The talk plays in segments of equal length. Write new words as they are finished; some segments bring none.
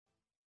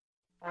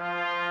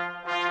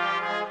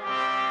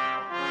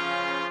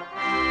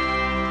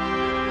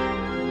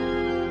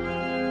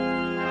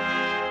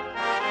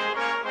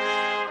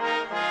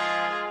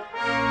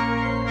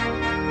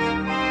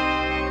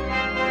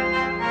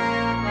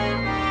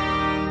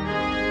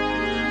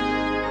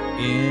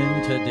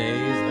In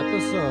today's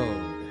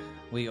episode,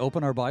 we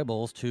open our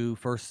Bibles to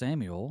 1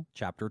 Samuel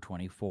chapter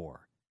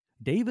 24.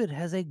 David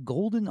has a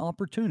golden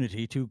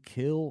opportunity to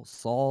kill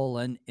Saul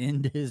and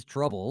end his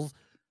troubles,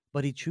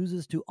 but he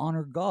chooses to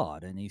honor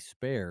God and he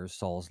spares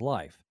Saul's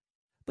life.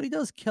 But he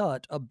does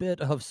cut a bit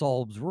of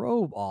Saul's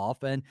robe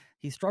off, and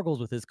he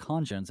struggles with his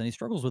conscience, and he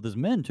struggles with his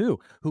men too,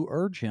 who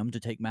urge him to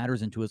take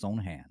matters into his own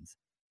hands.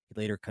 He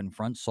later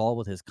confronts Saul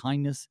with his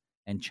kindness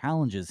and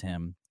challenges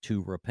him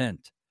to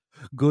repent.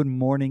 Good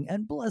morning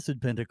and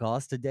blessed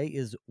Pentecost. Today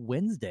is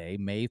Wednesday,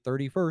 May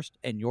 31st,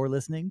 and you're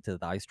listening to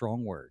Thy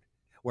Strong Word,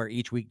 where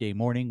each weekday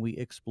morning we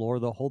explore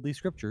the Holy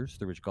Scriptures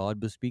through which God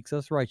bespeaks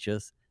us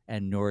righteous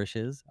and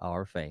nourishes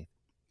our faith.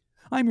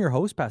 I'm your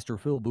host, Pastor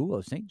Phil Booe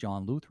of St.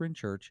 John Lutheran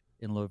Church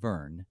in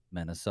Laverne,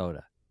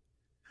 Minnesota.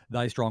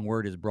 Thy Strong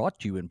Word is brought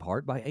to you in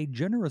part by a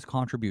generous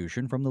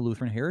contribution from the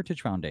Lutheran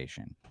Heritage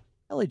Foundation.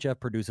 LHF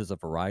produces a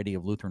variety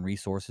of Lutheran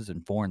resources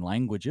in foreign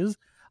languages.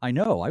 I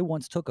know, I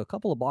once took a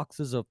couple of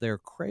boxes of their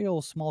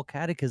Creole Small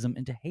Catechism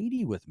into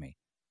Haiti with me.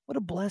 What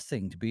a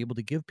blessing to be able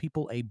to give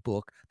people a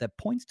book that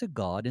points to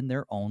God in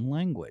their own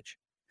language.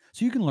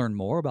 So you can learn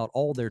more about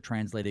all their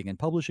translating and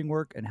publishing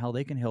work and how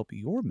they can help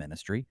your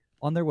ministry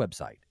on their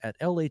website at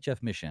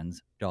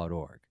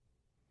lhfmissions.org.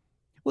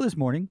 Well, this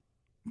morning,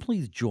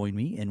 please join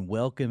me in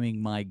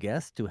welcoming my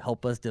guest to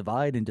help us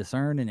divide and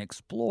discern and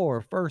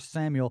explore 1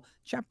 Samuel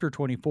chapter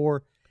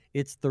 24.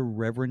 It's the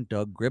Reverend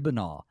Doug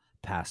Griebenaw,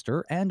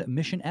 pastor and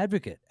mission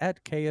advocate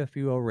at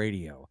KFUO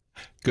Radio.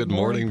 Good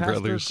morning, Pastor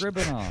brothers.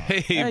 Griebenaw.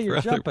 Hey,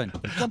 you're brother. jumping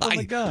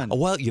the gun.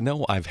 Well, you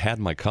know, I've had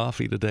my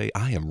coffee today.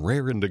 I am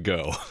raring to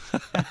go.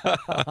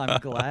 I'm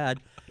glad.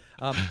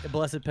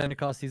 Blessed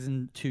Pentecost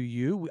season to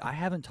you. I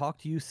haven't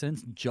talked to you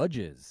since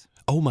Judges.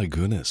 Oh my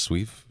goodness,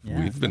 we've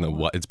been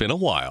it's been a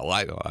while.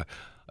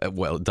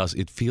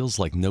 It feels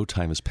like no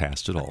time has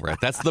passed at all, right?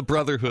 That's the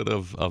brotherhood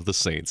of the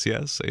saints.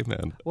 Yes,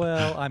 amen.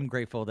 Well, I'm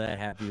grateful to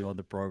have you on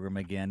the program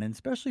again, and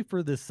especially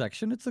for this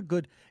section. It's a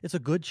good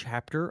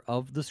chapter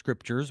of the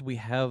Scriptures. We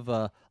have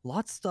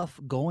lots of stuff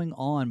going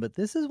on, but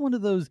this is one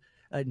of those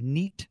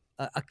neat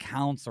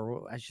accounts,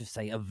 or I should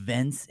say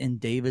events in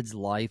David's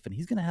life, and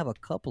he's going to have a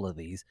couple of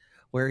these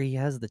where he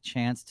has the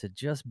chance to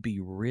just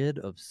be rid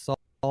of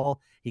Saul.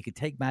 He could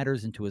take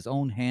matters into his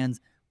own hands.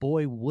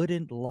 Boy,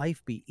 wouldn't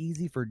life be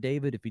easy for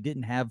David if he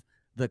didn't have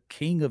the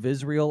king of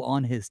Israel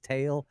on his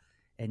tail.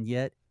 And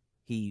yet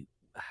he,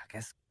 I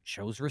guess,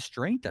 shows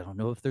restraint. I don't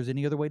know if there's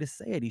any other way to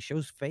say it. He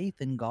shows faith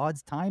in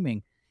God's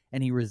timing,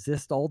 and he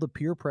resists all the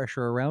peer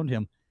pressure around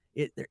him.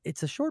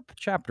 It's a short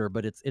chapter,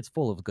 but it's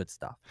full of good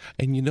stuff.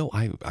 And you know,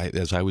 I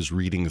as I was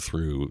reading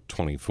through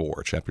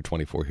chapter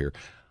 24 here,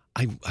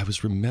 I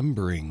was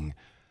remembering,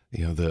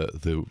 you know,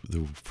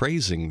 the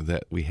phrasing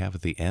that we have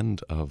at the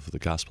end of the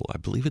gospel. I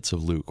believe it's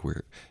of Luke,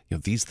 where, you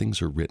know, these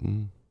things are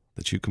written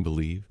that you can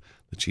believe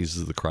that Jesus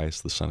is the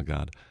Christ, the Son of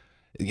God.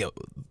 You know,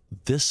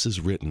 this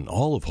is written.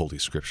 All of Holy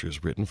Scripture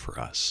is written for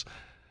us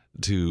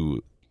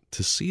to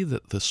see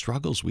that the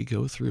struggles we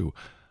go through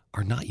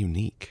are not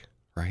unique.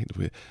 Right?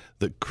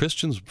 The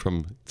Christians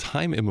from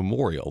time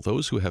immemorial,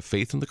 those who have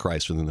faith in the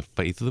Christ and in the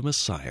faith of the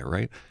Messiah,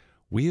 right?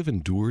 We have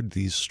endured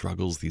these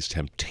struggles, these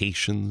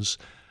temptations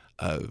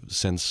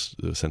since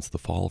the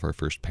fall of our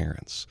first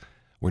parents.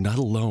 We're not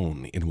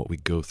alone in what we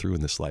go through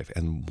in this life.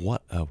 And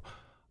what a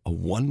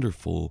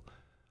wonderful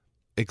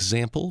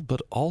example,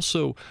 but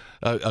also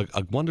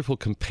a wonderful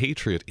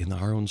compatriot in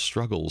our own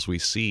struggles we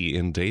see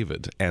in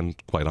David, and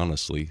quite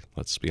honestly,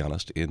 let's be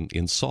honest,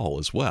 in Saul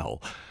as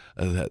well.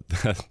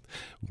 That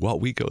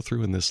what we go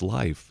through in this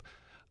life,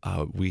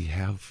 we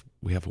have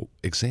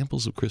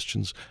examples of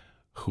Christians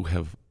who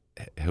have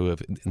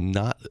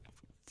not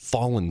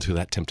fallen to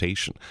that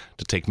temptation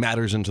to take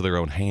matters into their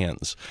own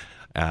hands,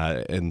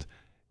 and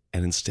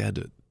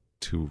instead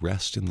to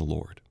rest in the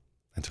Lord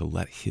and to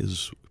let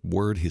His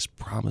word, His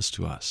promise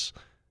to us,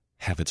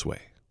 have its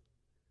way.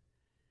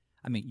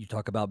 I mean, you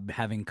talk about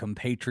having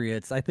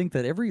compatriots. I think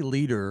that every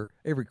leader,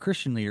 every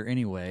Christian leader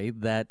anyway,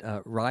 that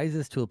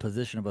rises to a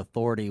position of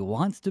authority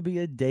wants to be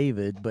a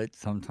David, but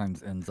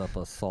sometimes ends up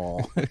a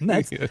Saul.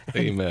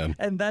 Amen.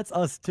 And that's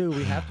us too.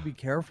 We have to be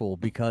careful,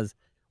 because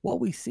what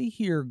we see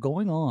here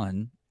going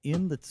on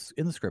in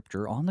the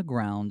Scripture, on the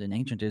ground in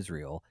ancient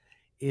Israel,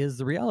 is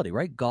the reality,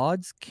 right?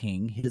 God's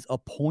king, his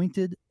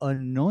appointed,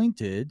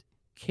 anointed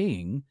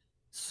king,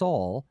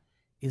 Saul,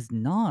 is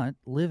not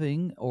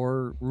living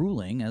or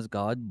ruling as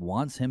God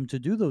wants him to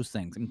do those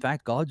things. In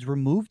fact, God's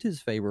removed his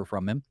favor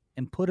from him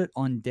and put it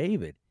on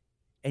David.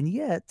 And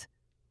yet,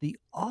 the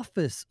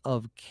office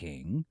of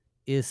king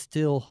is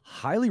still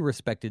highly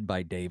respected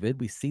by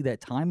David. We see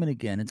that time and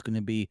again. It's going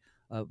to be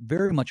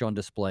very much on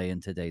display in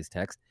today's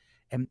text.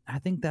 And I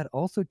think that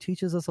also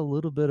teaches us a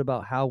little bit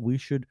about how we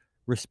should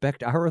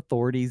respect our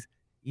authorities,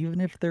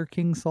 even if they're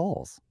King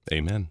Saul's.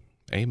 Amen.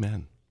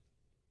 Amen.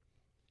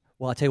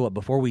 Well, I'll tell you what,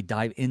 before we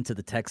dive into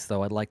the text,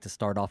 though, I'd like to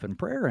start off in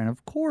prayer. And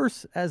of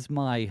course, as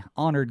my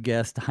honored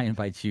guest, I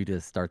invite you to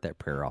start that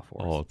prayer off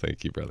for us. Oh,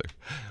 thank you, brother.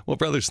 Well,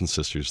 brothers and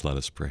sisters, let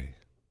us pray.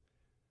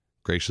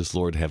 Gracious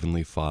Lord,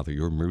 Heavenly Father,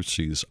 your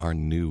mercies are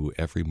new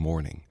every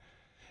morning.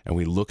 And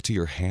we look to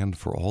your hand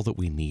for all that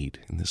we need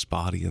in this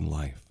body and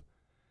life.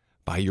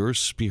 By your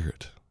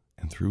Spirit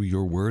and through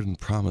your word and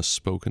promise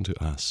spoken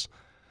to us,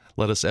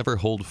 let us ever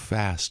hold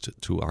fast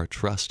to our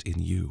trust in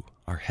you,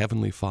 our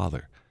Heavenly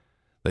Father,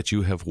 that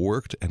you have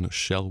worked and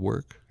shall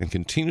work and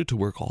continue to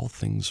work all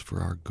things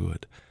for our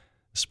good,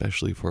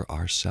 especially for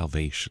our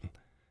salvation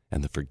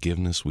and the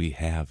forgiveness we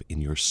have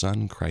in your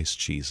Son, Christ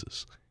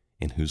Jesus,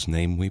 in whose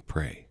name we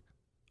pray.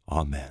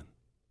 Amen.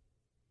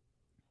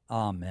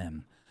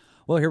 Amen.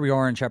 Well, here we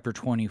are in chapter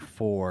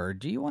 24.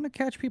 Do you want to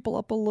catch people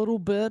up a little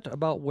bit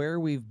about where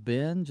we've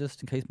been,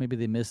 just in case maybe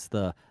they missed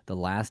the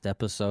last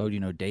episode?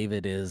 You know,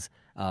 David is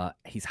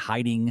he's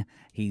hiding.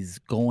 He's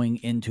going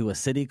into a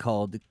city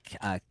called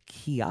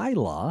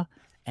Keilah,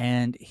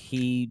 and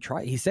he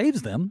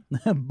saves them.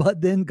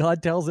 But then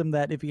God tells him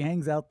that if he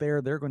hangs out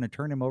there, they're going to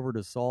turn him over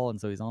to Saul, and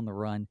so he's on the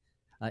run.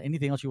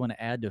 Anything else you want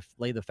to add to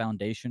lay the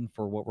foundation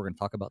for what we're going to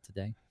talk about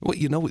today? Well,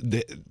 you know,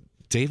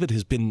 David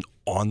has been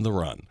on the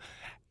run.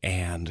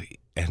 And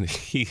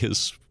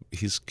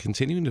he's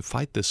continuing to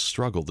fight the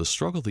struggle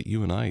that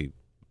you and I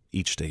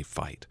each day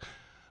fight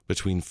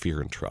between fear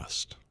and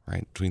trust,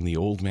 right? Between the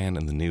old man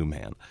and the new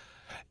man.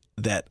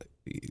 That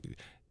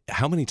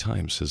how many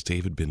times has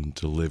David been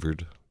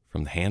delivered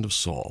from the hand of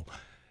Saul,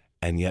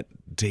 and yet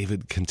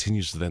David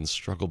continues to then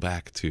struggle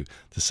back to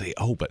say,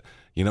 oh, but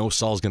you know,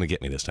 Saul's going to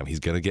get me this time. He's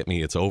going to get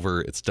me. It's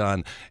over. It's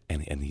done.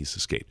 And he's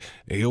escaped.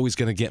 He's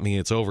going to get me.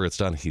 It's over. It's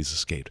done. He's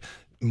escaped.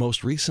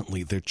 Most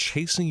recently, they're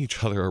chasing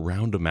each other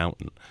around a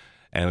mountain.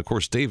 And of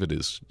course, David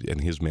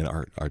and his men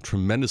are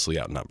tremendously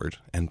outnumbered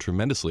and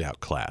tremendously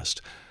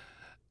outclassed.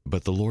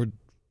 But the Lord,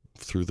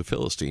 through the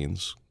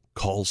Philistines,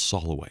 calls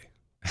Saul away.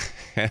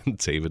 And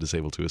David is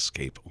able to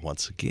escape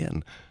once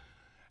again.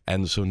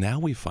 And so now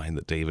we find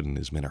that David and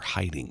his men are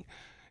hiding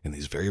in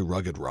these very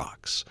rugged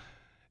rocks.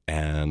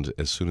 And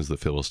as soon as the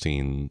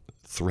Philistine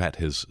threat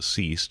has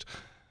ceased,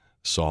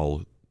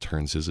 Saul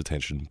turns his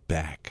attention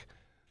back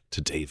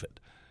to David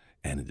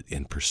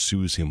and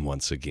pursues him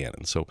once again.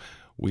 And so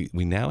we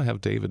now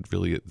have David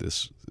really at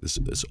this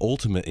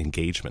ultimate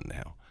engagement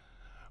now,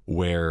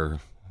 where,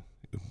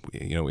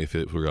 you know, if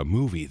it were a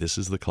movie, this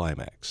is the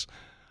climax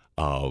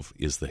of,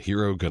 is the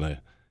hero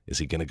is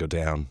he gonna go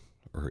down,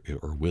 or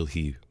will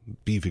he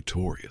be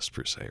victorious,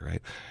 per se,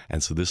 right?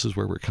 And so this is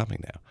where we're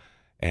coming now.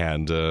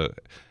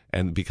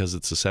 And because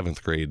it's a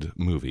 7th grade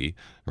movie,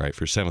 right,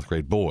 for 7th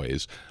grade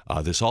boys,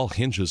 this all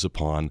hinges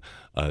upon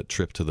a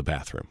trip to the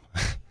bathroom.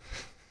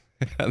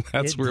 And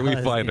that's where we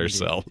find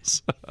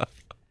ourselves.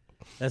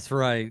 That's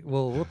right.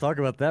 Well, we'll talk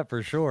about that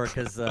for sure,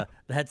 because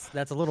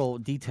that's a little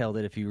detail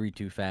that if you read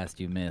too fast,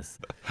 you miss.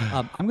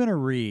 I'm going to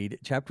read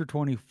chapter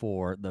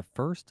 24, the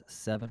first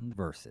 7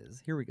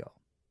 verses. Here we go.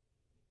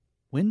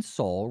 When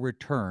Saul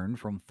returned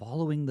from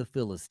following the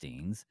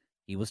Philistines,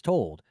 he was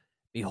told,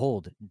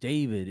 "Behold,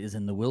 David is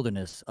in the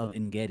wilderness of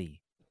En-gedi."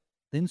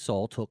 Then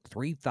Saul took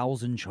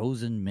 3,000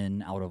 chosen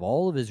men out of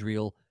all of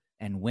Israel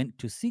and went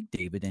to seek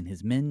David and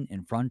his men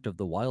in front of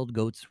the wild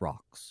goats'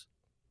 rocks.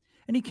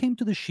 And he came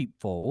to the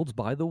sheepfolds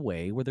by the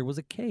way where there was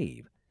a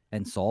cave,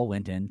 and Saul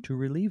went in to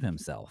relieve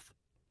himself.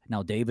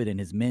 Now David and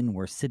his men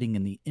were sitting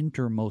in the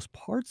innermost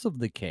parts of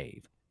the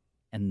cave.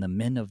 And the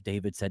men of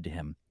David said to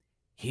him,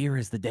 "Here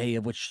is the day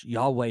of which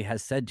Yahweh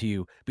has said to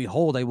you,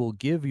 Behold, I will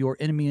give your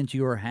enemy into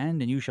your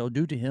hand, and you shall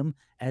do to him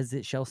as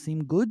it shall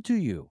seem good to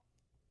you."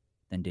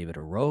 Then David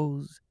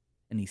arose,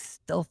 and he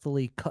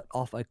stealthily cut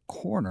off a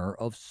corner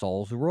of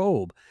Saul's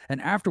robe.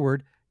 And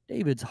afterward,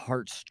 David's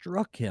heart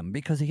struck him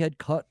because he had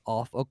cut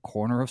off a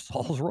corner of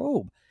Saul's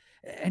robe.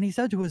 And he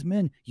said to his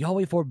men,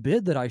 "Yahweh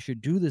forbid that I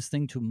should do this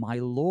thing to my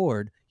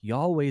Lord,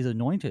 Yahweh's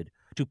anointed,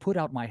 to put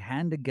out my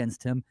hand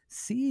against him,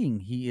 seeing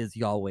he is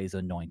Yahweh's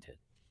anointed."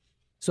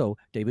 So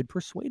David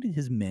persuaded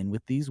his men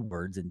with these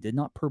words and did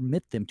not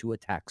permit them to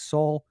attack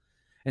Saul.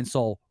 And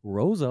Saul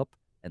rose up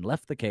and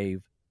left the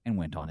cave and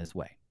went on his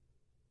way.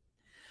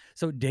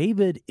 So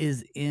David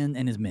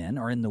and his men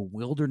are in the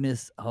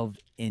wilderness of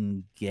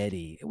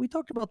En-gedi. We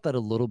talked about that a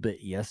little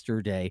bit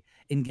yesterday.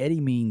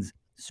 En-gedi means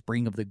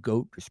spring of the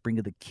goat or spring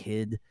of the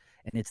kid.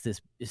 And it's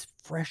this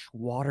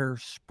freshwater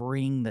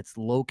spring that's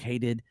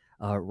located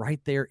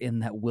right there in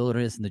that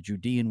wilderness, in the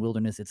Judean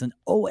wilderness. It's an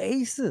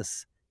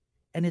oasis.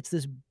 And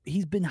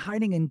he's been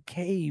hiding in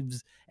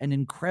caves and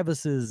in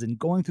crevices and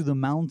going through the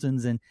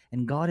mountains. And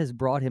God has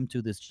brought him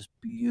to this just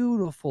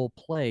beautiful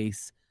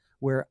place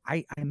where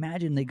I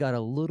imagine they got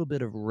a little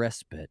bit of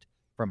respite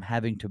from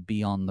having to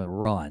be on the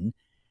run.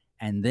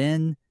 And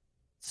then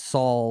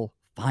Saul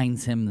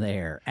finds him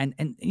there. And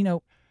you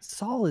know,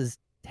 Saul is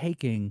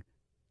taking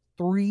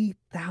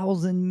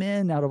 3,000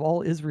 men out of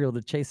all Israel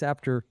to chase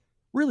after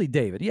really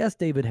David. Yes,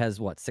 David has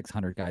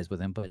 600 guys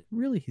with him, but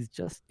really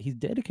he's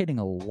dedicating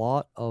a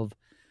lot of,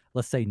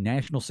 let's say,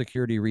 national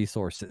security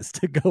resources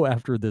to go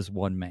after this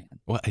one man.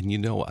 Well, and you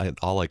know,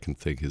 all I can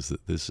think is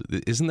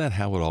that isn't that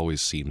how it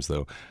always seems,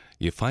 though?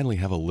 You finally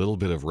have a little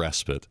bit of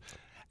respite,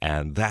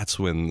 and that's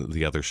when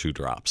the other shoe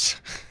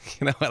drops.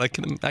 You know, and I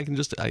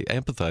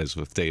empathize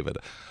with David.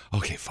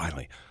 Okay,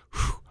 finally.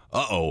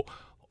 Uh-oh,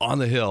 on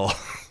the hill.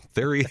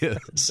 There he is.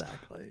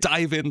 Exactly.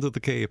 Dive into the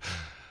cave.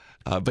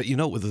 But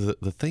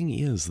the thing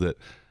is that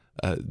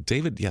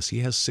David, yes, he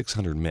has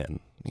 600 men,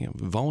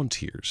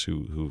 volunteers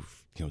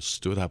who've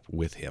stood up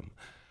with him.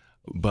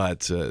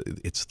 But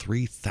it's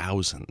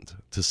 3,000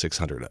 to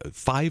 600,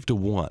 5 to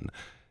 1.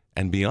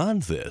 And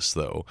beyond this,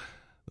 though,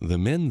 the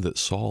men that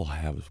Saul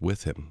has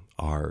with him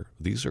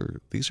these are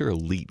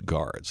elite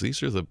guards.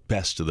 These are the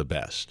best of the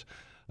best.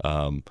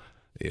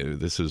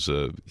 This is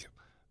a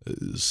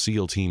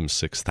SEAL Team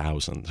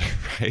 6,000,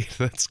 right?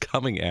 That's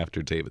coming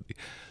after David.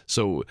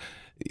 So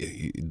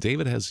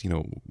David has,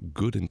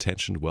 good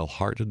intentioned,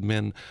 well-hearted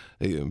men,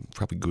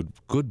 probably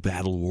good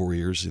battle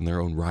warriors in their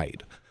own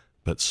right,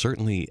 but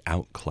certainly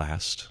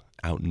outclassed,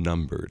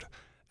 outnumbered,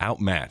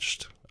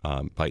 outmatched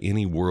by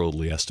any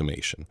worldly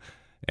estimation.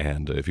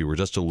 And if you were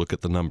just to look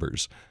at the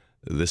numbers,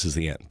 this is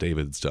the end.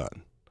 David's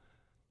done.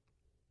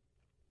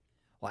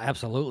 Well,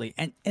 absolutely.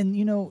 And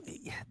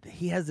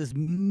he has this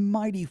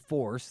mighty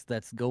force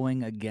that's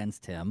going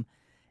against him.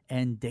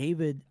 And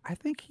David, I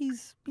think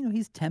he's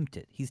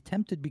tempted. He's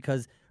tempted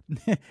because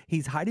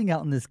he's hiding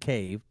out in this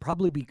cave,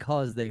 probably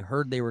because they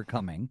heard they were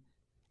coming.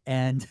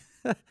 And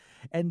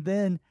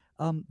then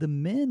the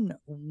men,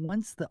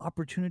 once the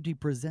opportunity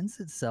presents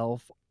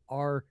itself,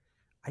 are,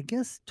 I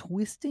guess,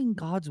 twisting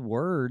God's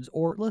words,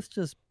 or let's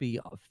just be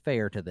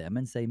fair to them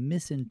and say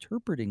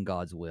misinterpreting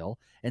God's will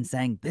and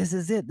saying, this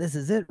is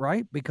it,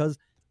 right? Because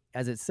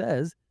as it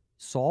says,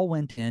 Saul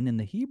went in, and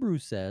the Hebrew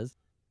says,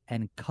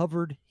 and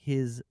covered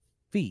his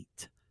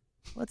feet.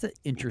 Well, that's an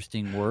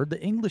interesting word.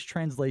 The English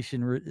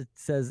translation it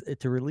says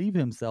to relieve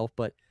himself,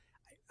 but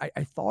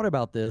I thought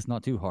about this,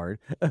 not too hard,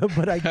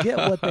 but I get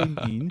what they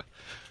mean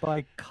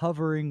by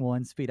covering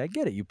one's feet. I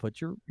get it. You put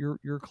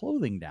your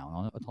clothing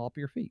down on top of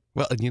your feet.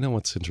 Well, and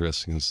what's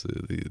interesting is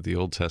the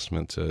Old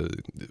Testament,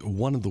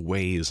 one of the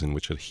ways in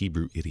which a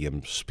Hebrew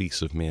idiom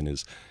speaks of men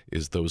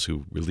is those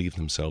who relieve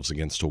themselves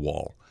against a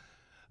wall,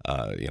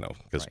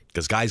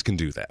 because guys can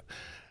do that.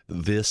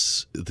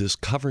 This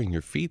covering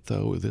your feet,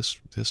 though, this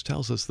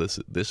tells us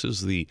this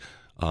is the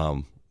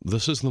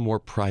more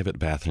private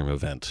bathroom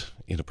event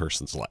in a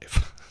person's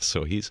life.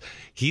 So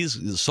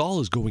Saul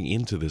is going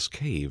into this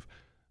cave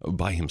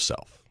by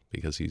himself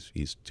because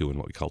he's doing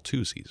what we call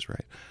twosies,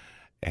 right?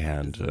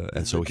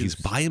 And so he's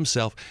by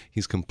himself.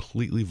 He's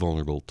completely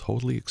vulnerable,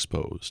 totally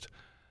exposed.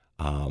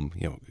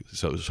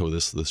 So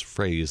this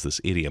phrase,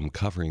 this idiom,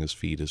 covering his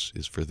feet,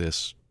 is for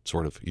this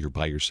sort of, you're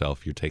by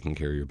yourself, you're taking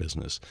care of your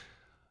business,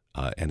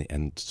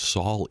 and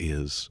Saul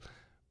is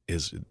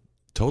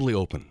totally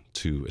open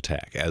to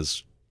attack,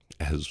 as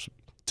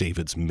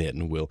David's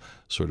men will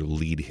sort of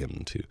lead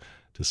him to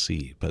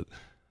see. But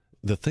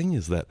the thing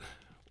is that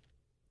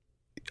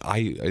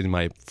in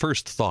my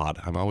first thought,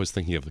 I'm always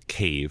thinking of the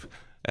cave,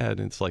 and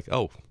it's like,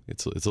 oh,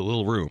 it's a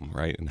little room,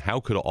 right? And how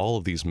could all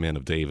of these men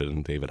of David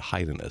and David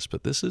hide in this?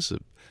 But this is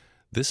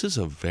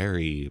a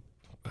very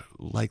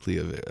likely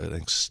an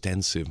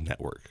extensive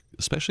network,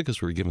 especially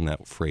because we're given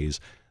that phrase,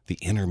 the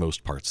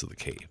innermost parts of the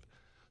cave.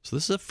 So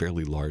this is a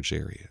fairly large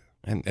area,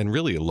 and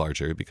really a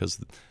large area because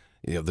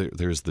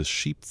there's this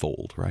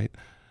sheepfold, right?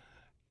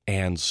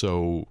 And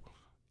so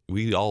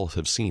we all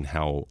have seen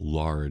how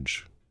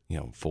large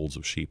folds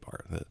of sheep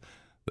are.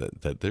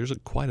 That there's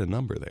quite a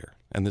number there,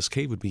 and this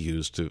cave would be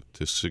used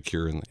to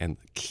secure and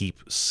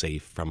keep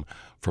safe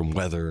from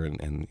weather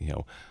and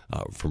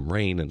from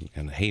rain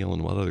and hail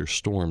and what other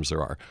storms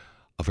there are.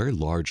 A very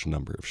large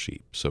number of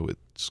sheep. So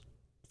it's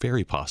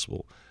very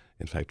possible,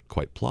 in fact,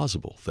 quite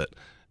plausible, that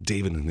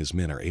David and his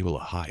men are able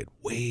to hide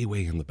way,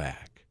 way in the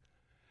back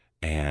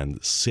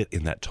and sit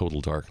in that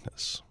total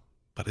darkness.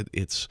 But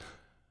it's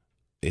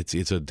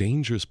a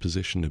dangerous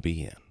position to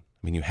be in.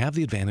 I mean, you have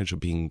the advantage of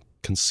being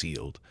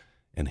concealed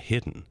and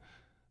hidden,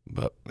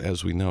 but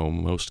as we know,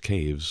 most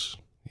caves,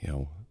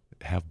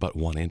 have but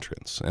one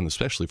entrance, and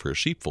especially for a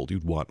sheepfold,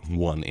 you'd want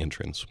one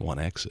entrance, one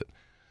exit.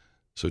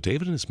 So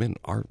David and his men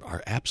are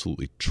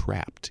absolutely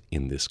trapped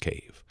in this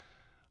cave,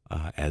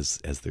 as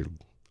they're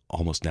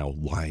almost now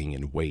lying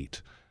in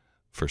wait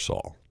for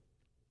Saul.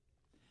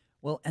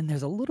 Well, and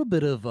there's a little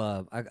bit of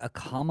a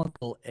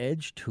comical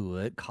edge to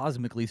it,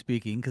 cosmically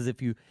speaking, because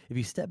if you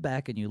step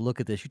back and you look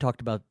at this, you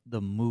talked about the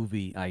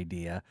movie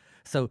idea.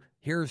 So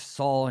here's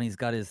Saul, and he's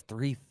got his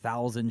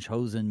 3,000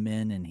 chosen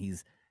men, and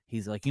he's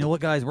like, you know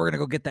what, guys, we're gonna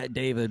go get that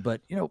David,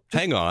 but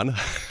hang on,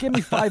 give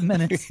me 5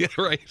 minutes. Yeah,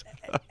 right.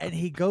 And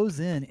he goes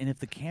in, and if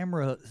the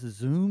camera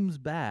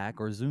zooms back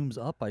or zooms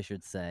up, I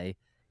should say,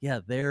 yeah,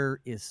 there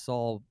is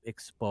Saul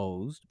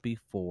exposed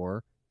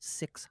before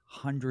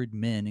 600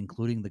 men,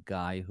 including the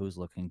guy who's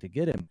looking to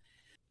get him.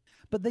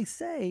 But they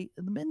say,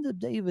 the men of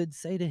David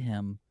say to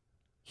him,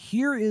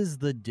 here is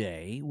the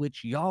day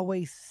which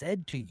Yahweh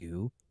said to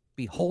you,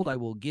 behold, I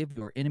will give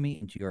your enemy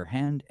into your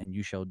hand, and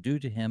you shall do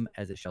to him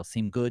as it shall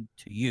seem good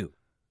to you.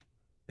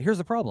 But here's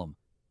the problem.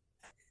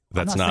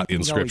 That's not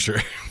in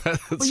Scripture.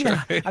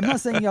 Right. I'm not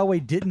saying Yahweh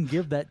didn't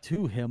give that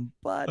to him,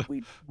 but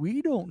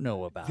we don't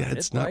know about it.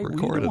 It's not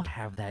recorded. We don't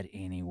have that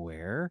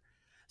anywhere.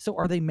 So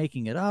are they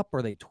making it up?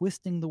 Are they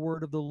twisting the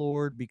word of the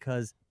Lord?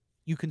 Because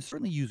you can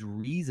certainly use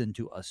reason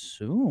to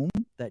assume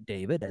that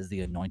David, as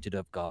the anointed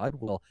of God,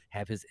 will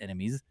have his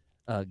enemies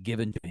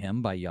given to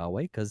him by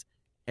Yahweh, because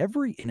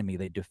every enemy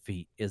they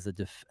defeat is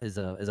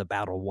a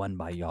battle won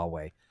by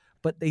Yahweh.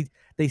 But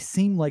they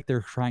seem like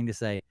they're trying to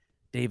say,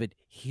 David,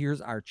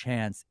 here's our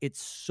chance.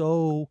 It's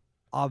so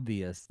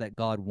obvious that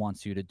God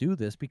wants you to do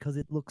this because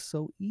it looks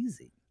so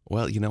easy.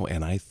 Well,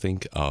 and I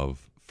think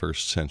of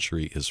first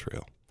century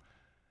Israel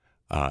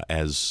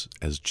as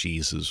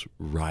Jesus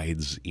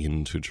rides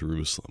into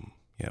Jerusalem,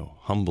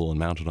 humble and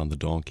mounted on the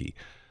donkey.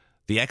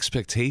 The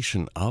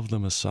expectation of the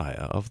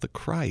Messiah, of the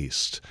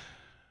Christ,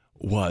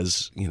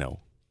 was,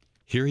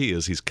 here he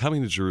is, he's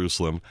coming to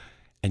Jerusalem,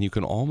 and you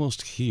can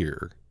almost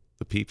hear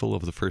the people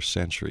of the first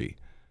century,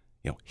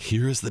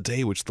 here is the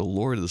day which the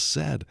Lord has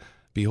said,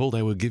 behold,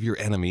 I will give your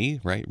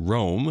enemy, right,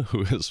 Rome,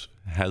 who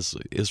has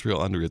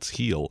Israel under its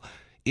heel,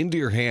 into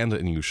your hand,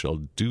 and you shall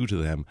do to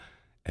them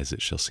as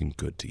it shall seem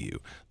good to you.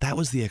 That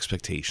was the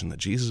expectation, that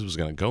Jesus was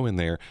going to go in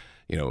there,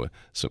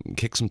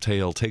 kick some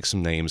tail, take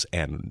some names,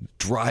 and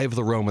drive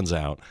the Romans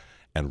out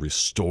and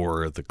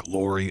restore the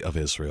glory of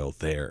Israel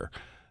there.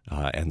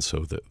 And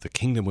so the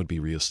kingdom would be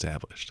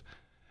reestablished.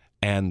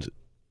 And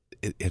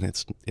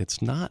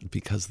it's not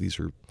because these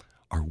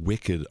are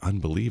wicked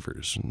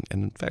unbelievers.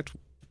 And in fact,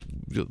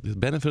 the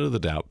benefit of the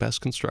doubt, best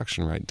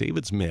construction, right?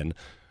 David's men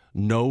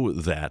know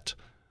that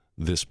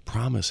this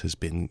promise has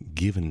been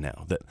given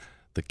now, that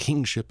the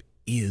kingship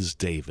is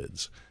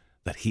David's,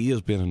 that he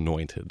has been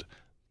anointed.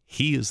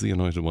 He is the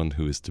anointed one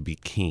who is to be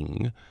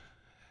king.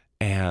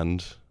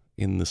 And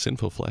in the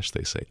sinful flesh,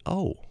 they say,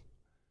 oh,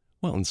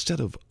 well, instead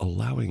of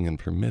allowing and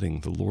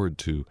permitting the Lord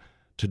to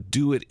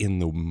do it in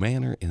the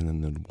manner and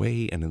in the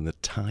way and in the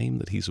time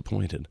that he's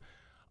appointed,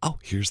 oh,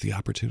 here's the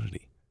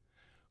opportunity.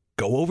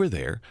 Go over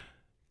there,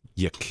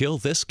 you kill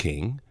this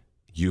king,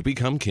 you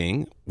become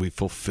king, we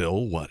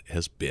fulfill what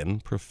has been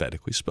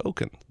prophetically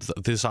spoken.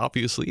 This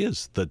obviously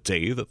is the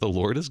day that the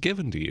Lord has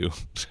given to you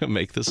to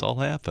make this all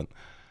happen.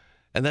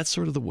 And that's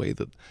sort of the way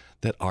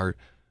that our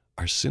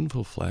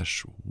sinful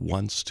flesh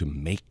wants to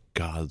make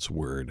God's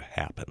word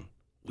happen.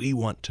 We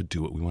want to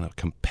do it. We want to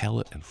compel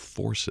it and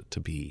force it to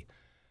be.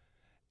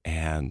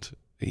 And,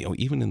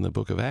 even in the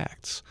book of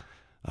Acts,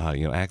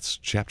 Acts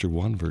chapter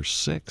 1, verse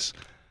 6,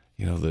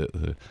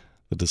 the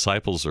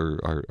disciples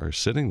are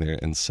sitting there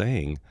and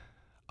saying,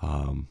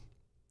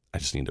 I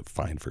just need to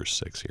find verse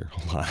 6 here.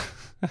 Hold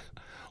on.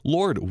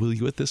 Lord, will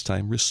you at this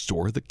time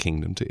restore the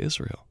kingdom to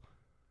Israel?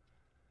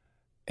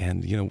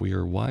 And, we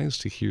are wise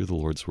to hear the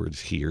Lord's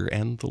words here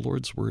and the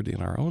Lord's word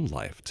in our own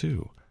life,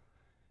 too.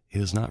 It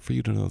is not for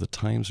you to know the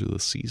times or the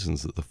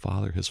seasons that the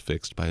Father has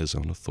fixed by his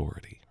own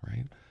authority,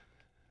 right?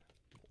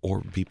 Or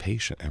be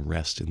patient and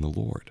rest in the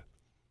Lord.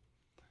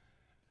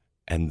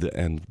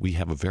 And we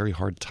have a very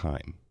hard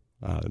time,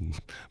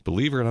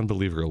 believer and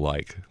unbeliever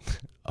alike,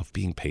 of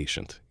being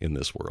patient in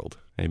this world.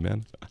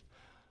 Amen?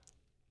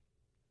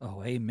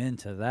 Oh, amen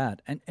to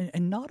that.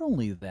 And not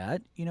only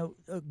that,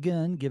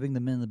 again, giving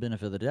the men the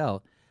benefit of the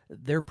doubt,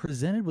 they're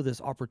presented with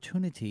this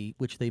opportunity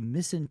which they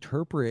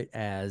misinterpret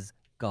as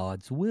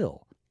God's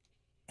will.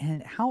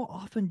 And how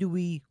often do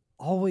we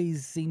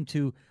always seem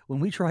to, when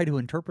we try to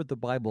interpret the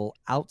Bible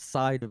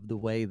outside of the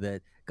way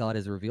that God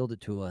has revealed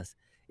it to us,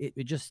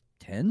 it just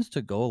tends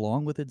to go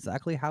along with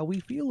exactly how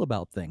we feel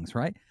about things,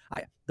 right?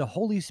 The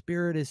Holy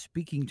Spirit is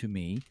speaking to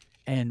me,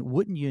 and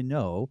wouldn't you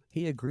know,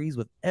 he agrees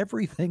with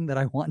everything that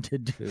I want to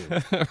do.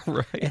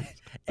 Right.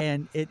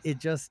 And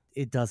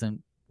it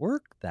doesn't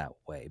work that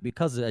way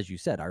because, as you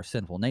said, our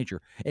sinful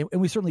nature. And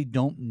we certainly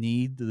don't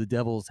need the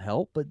devil's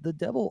help, but the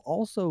devil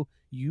also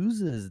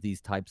uses these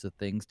types of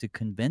things to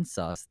convince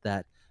us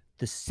that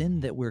the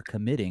sin that we're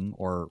committing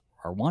or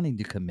are wanting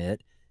to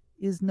commit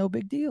is no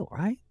big deal,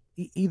 right?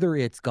 Either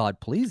it's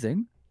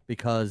God-pleasing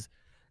because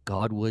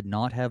God would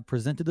not have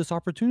presented this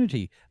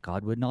opportunity.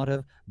 God would not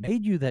have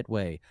made you that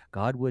way.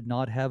 God would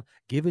not have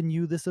given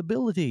you this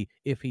ability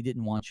if he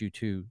didn't want you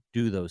to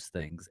do those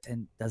things.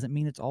 And doesn't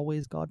mean it's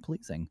always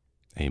God-pleasing.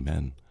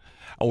 Amen.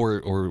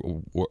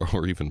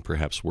 Or even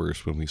perhaps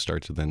worse, when we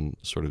start to then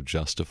sort of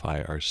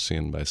justify our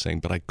sin by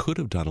saying, but I could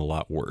have done a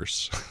lot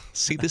worse.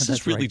 See, this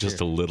is really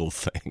just a little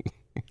thing.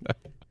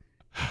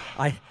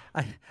 I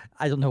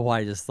don't know why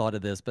I just thought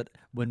of this, but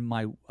when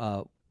my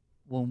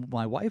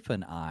wife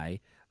and I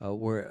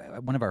were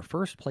at one of our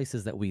first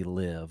places that we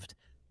lived,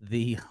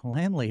 the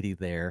landlady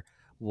there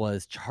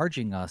was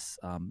charging us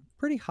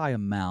pretty high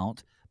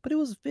amount, but it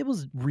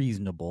was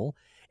reasonable.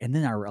 And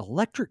then our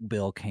electric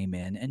bill came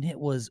in, and it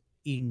was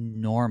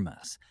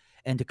enormous.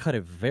 And to cut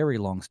a very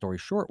long story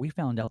short, we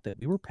found out that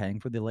we were paying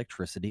for the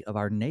electricity of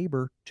our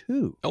neighbor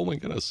too. Oh my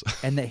goodness.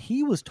 And that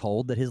he was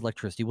told that his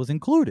electricity was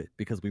included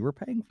because we were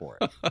paying for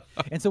it.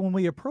 And so when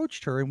we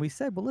approached her and we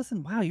said, well,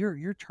 listen, wow,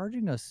 you're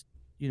charging us,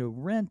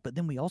 rent, but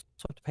then we also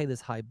have to pay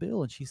this high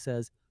bill. And she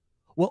says,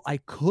 well, I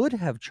could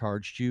have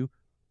charged you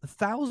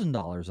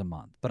 $1,000 a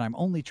month, but I'm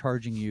only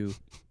charging you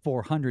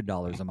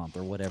 $400 a month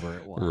or whatever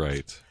it was.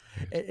 Right.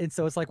 And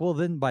so it's like, well,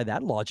 then by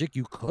that logic,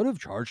 you could have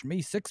charged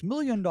me $6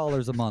 million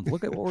a month.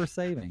 Look at what we're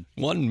saving.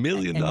 $1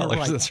 million.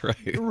 Right. That's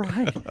right.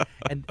 Right.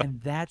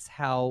 And that's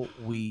how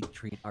we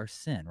treat our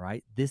sin,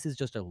 right? This is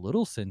just a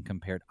little sin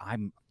compared.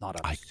 I'm not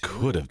a I serial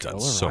could have done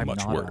killer. so I'm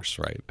much not worse,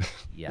 right?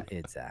 Yeah,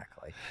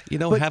 exactly.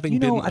 But, having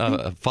been I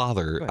think, a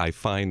father, go ahead. I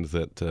find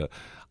that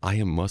I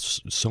am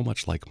so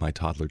much like my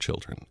toddler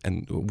children.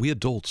 And we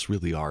adults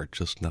really are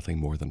just nothing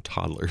more than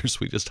toddlers.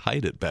 We just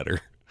hide it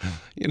better.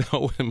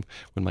 When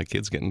my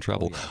kids get in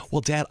trouble. Oh, yes.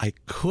 Well, Dad, I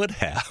could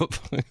have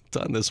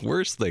done this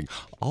worse thing.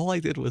 All I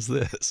did was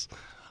this.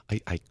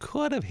 I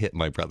could have hit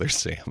my brother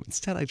Sam.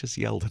 Instead, I just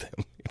yelled at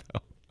him.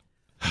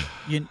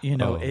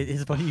 It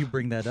is funny you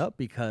bring that up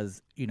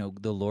because,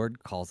 the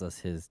Lord calls us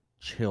his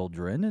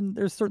children, and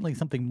there's certainly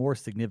something more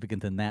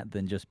significant than that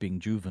than just being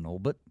juvenile,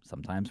 but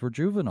sometimes we're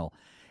juvenile.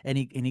 And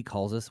he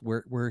calls us,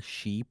 we're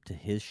sheep to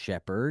his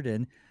shepherd.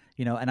 And,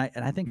 and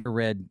I think I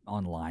read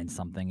online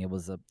something, it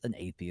was an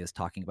atheist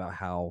talking about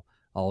how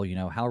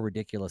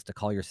ridiculous to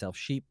call yourself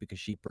sheep because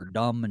sheep are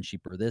dumb and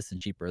sheep are this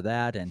and sheep are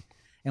that. And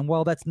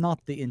while that's not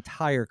the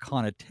entire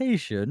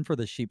connotation for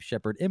the sheep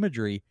shepherd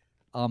imagery,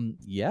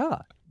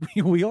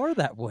 we are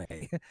that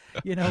way.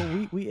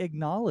 We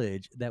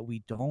acknowledge that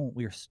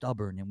we're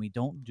stubborn and we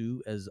don't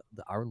do as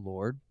our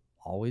Lord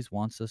always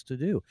wants us to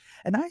do.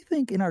 And I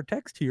think in our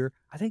text here,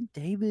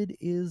 David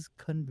is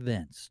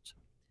convinced.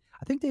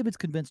 I think David's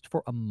convinced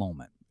for a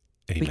moment.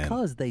 Amen.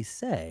 Because they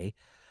say,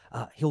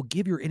 he'll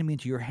give your enemy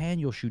into your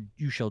hand.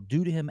 You shall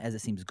do to him as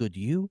it seems good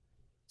to you.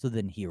 So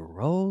then he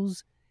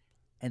arose.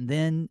 And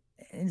then,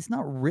 and it's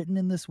not written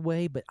in this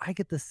way, but I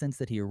get the sense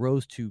that he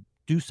arose to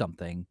do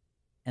something.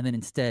 And then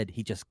instead,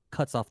 he just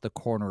cuts off the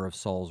corner of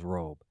Saul's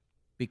robe.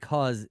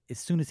 Because as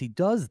soon as he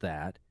does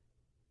that,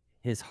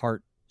 his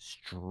heart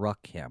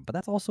struck him. But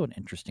that's also an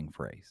interesting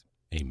phrase.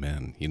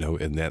 Amen.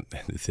 And that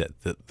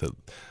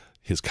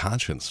his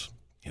conscience,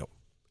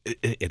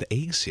 it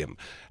aches him.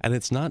 And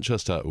it's not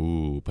just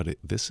but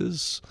this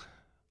is,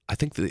 I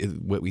think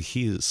that what we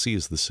see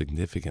is the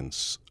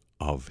significance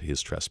of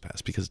his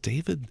trespass. Because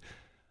David,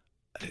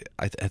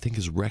 I think,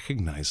 is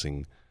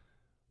recognizing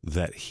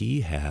that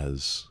he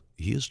has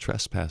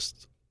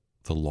trespassed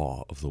the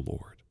law of the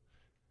Lord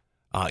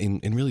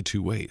in really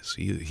two ways.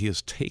 He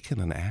has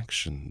taken an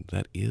action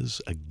that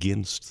is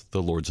against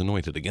the Lord's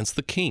anointed, against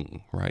the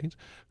king, right?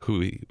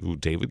 Who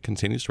David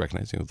continues to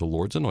recognize. The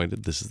Lord's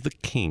anointed. This is the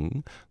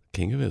king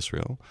of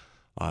Israel,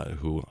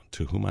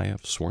 to whom I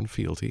have sworn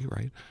fealty,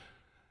 right?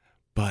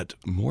 But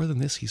more than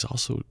this, he's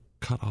also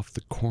cut off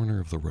the corner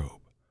of the robe.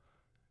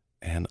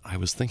 And I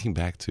was thinking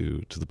back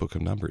to the book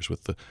of Numbers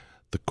with the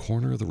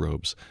corner of the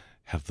robes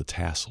have the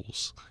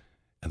tassels.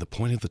 And the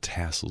point of the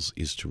tassels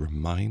is to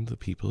remind the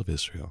people of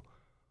Israel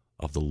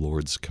of the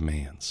Lord's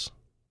commands,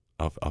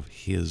 of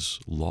his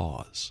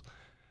laws.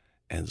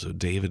 And so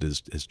David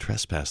has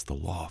trespassed the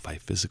law by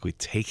physically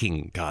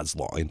taking God's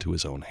law into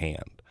his own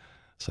hand.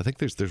 So I think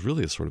there's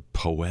really a sort of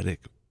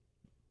poetic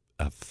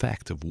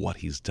effect of what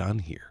he's done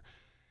here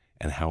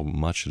and how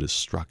much it has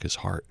struck his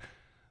heart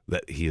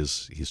that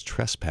he's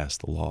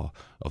trespassed the law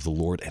of the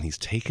Lord, and he's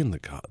taken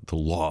the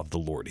law of the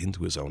Lord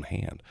into his own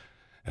hand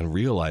and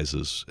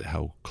realizes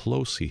how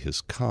close he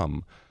has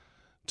come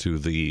to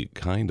the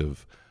kind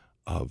of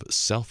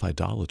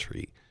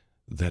self-idolatry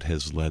that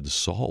has led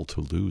Saul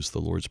to lose the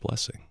Lord's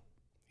blessing.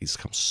 He's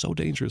come so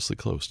dangerously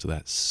close to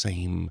that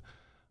same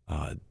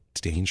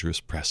dangerous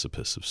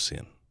precipice of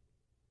sin.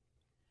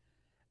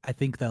 I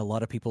think that a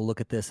lot of people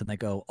look at this and they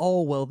go,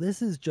 oh, well,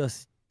 this is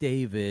just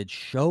David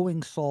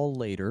showing Saul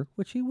later,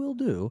 which he will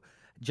do,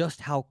 just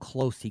how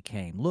close he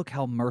came. Look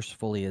how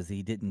merciful he is.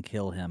 He didn't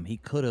kill him. He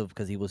could have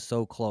because he was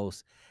so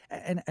close.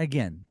 And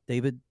again,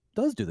 David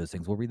does do those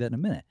things. We'll read that in a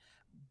minute.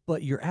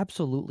 But you're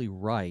absolutely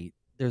right.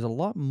 There's a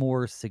lot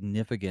more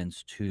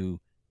significance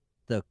to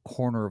the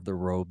corner of the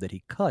robe that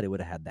he cut. It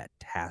would have had that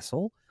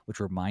tassel,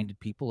 which reminded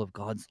people of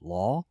God's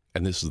law.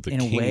 And this is the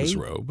king's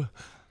robe.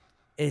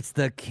 It's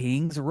the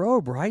king's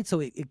robe, right? So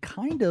it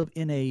kind of,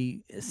 in a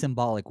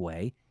symbolic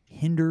way,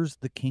 hinders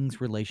the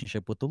king's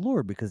relationship with the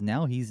Lord because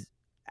now he's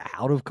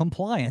out of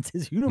compliance.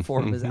 His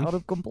uniform is out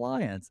of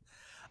compliance.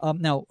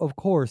 Now, of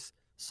course,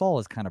 Saul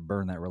has kind of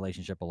burned that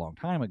relationship a long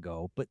time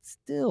ago, but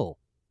still,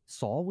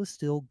 Saul was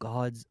still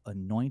God's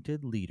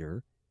anointed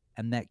leader,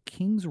 and that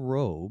king's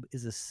robe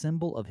is a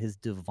symbol of his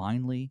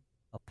divinely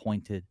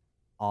appointed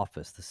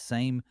office, the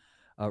same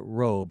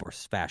robe or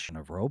fashion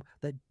of robe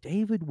that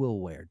David will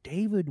wear.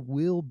 David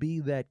will be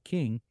that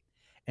king.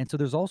 And so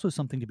there's also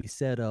something to be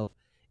said of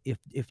if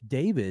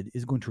David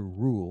is going to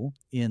rule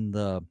in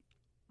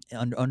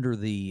under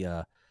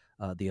the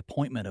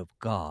appointment of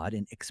God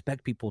and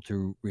expect people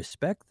to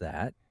respect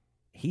that,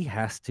 he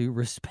has to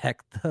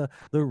respect the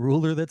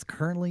ruler that's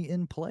currently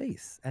in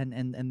place.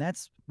 And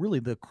that's really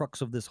the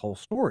crux of this whole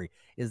story,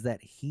 is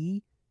that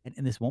he,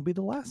 and this won't be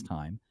the last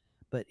time,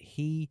 but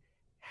he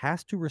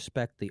has to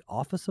respect the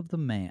office of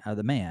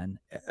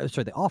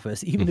the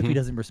office, even if he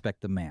doesn't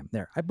respect the man.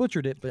 There, I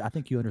butchered it, but I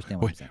think you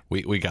understand what I'm saying.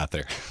 We got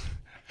there.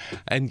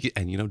 And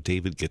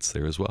David gets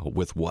there as well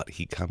with what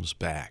he comes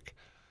back.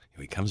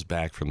 He comes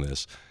back from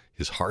this.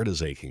 his heart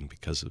is aching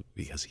because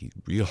he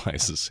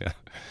realizes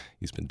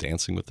he's been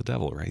dancing with the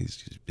devil, right?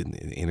 He's been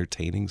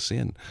entertaining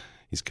sin.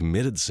 He's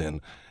committed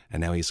sin,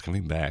 and now he's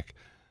coming back,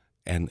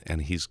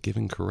 and he's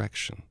giving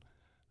correction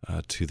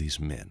to these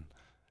men.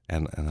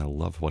 And I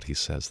love what he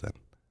says then.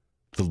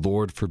 The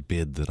Lord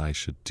forbid that I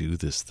should do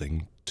this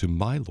thing to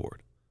my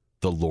Lord,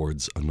 the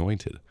Lord's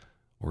anointed,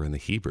 or in the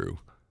Hebrew,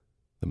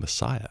 the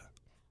Messiah,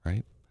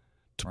 right?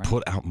 To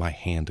put out my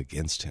hand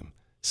against him,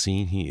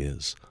 seeing he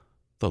is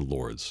the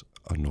Lord's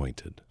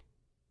anointed.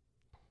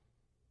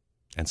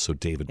 And so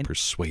David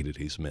persuaded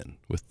his men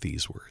with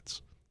these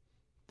words.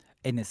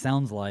 And it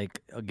sounds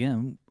like,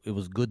 again, it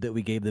was good that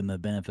we gave them the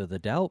benefit of the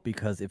doubt,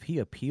 because if he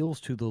appeals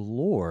to the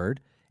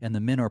Lord and the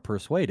men are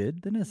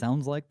persuaded, then it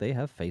sounds like they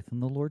have faith in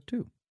the Lord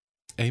too.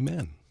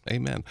 Amen.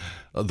 Amen.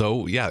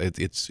 Though, yeah,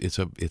 it's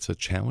a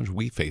challenge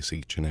we face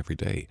each and every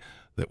day,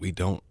 that we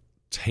don't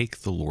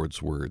take the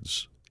Lord's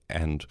words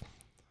and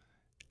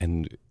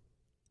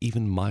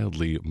even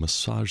mildly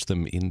massage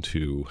them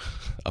into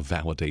a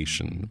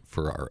validation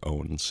for our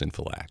own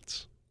sinful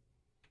acts.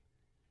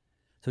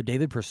 So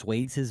David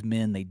persuades his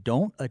men. They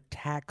don't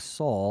attack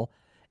Saul,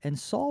 and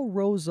Saul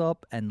rose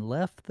up and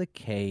left the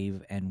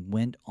cave and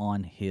went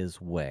on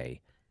his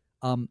way.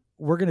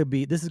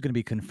 This is going to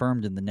be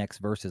confirmed in the next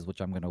verses,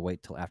 which I'm going to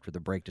wait till after the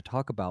break to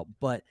talk about.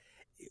 But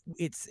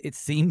it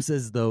seems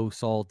as though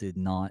Saul did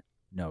not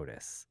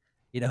notice.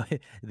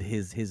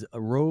 His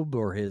robe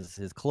or his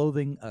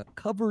clothing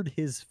covered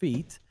his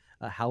feet.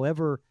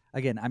 However,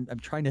 again, I'm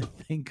trying to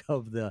think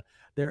of the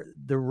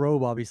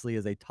robe. Obviously,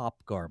 is a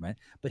top garment,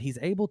 but he's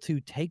able to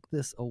take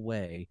this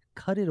away,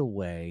 cut it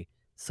away,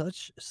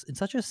 in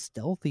such a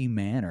stealthy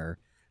manner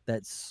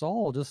that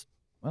Saul just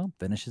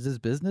finishes his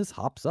business,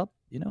 hops up,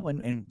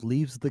 and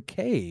leaves the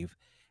cave.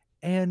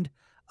 And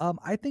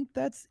I think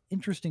that's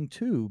interesting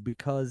too,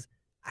 because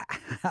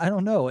I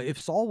don't know if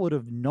Saul would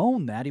have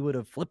known that, he would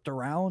have flipped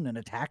around and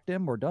attacked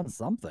him or done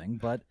something,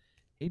 but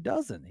he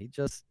doesn't.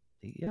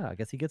 I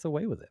guess he gets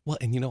away with it. Well,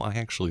 and I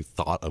actually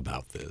thought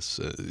about this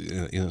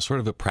in a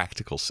sort of a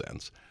practical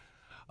sense,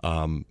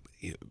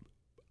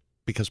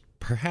 because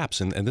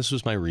perhaps, and this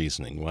was my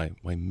reasoning, why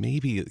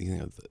maybe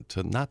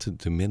not to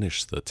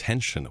diminish the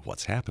tension of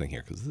what's happening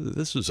here, because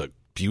this is a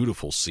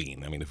beautiful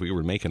scene. I mean, if we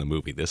were making a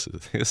movie, this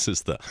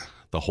is the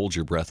hold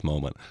your breath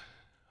moment.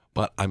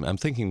 But I'm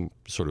thinking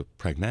sort of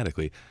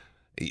pragmatically,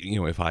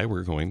 if I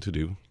were going to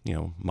do,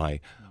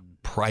 my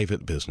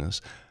private business,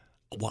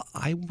 well,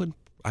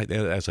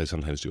 as I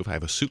sometimes do, if I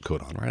have a suit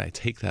coat on, right, I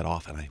take that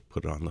off and I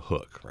put it on the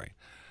hook, right?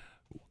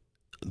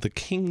 The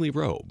kingly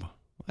robe,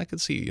 I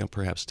could see,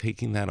 perhaps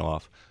taking that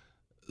off,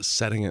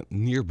 setting it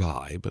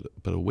nearby, but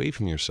away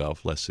from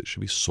yourself, lest it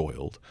should be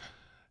soiled.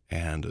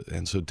 And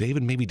so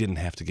David maybe didn't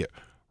have to get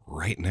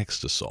right next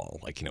to Saul,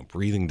 like,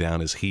 breathing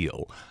down his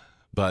heel,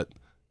 but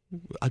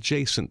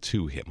adjacent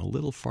to him, a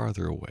little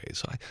farther away.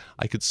 So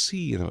I could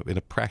see, in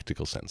a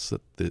practical sense,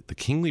 that the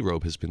kingly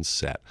robe has been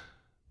set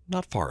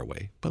not far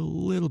away, but a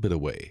little bit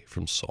away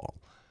from Saul.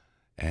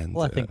 And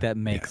I think that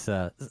makes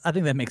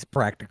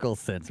practical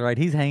sense, right?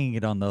 He's hanging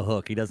it on the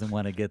hook. He doesn't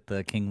want to get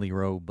the kingly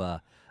robe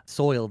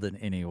soiled in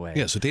any way.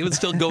 Yeah, so David's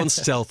still going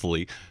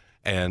stealthily,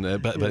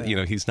 and but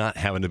he's not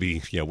having to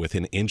be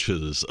within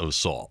inches of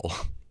Saul.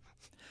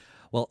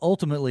 Well,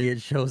 ultimately, it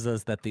shows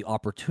us that the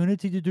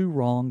opportunity to do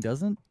wrong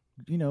doesn't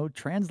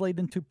translate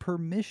into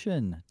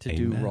permission to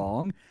do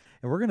wrong.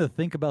 And we're going to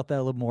think about that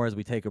a little more as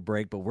we take a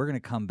break, but we're going to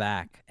come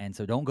back. And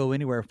so don't go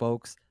anywhere,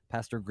 folks.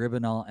 Pastor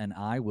Griebenaw and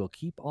I will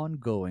keep on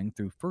going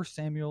through 1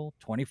 Samuel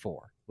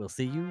 24. We'll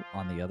see you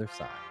on the other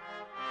side.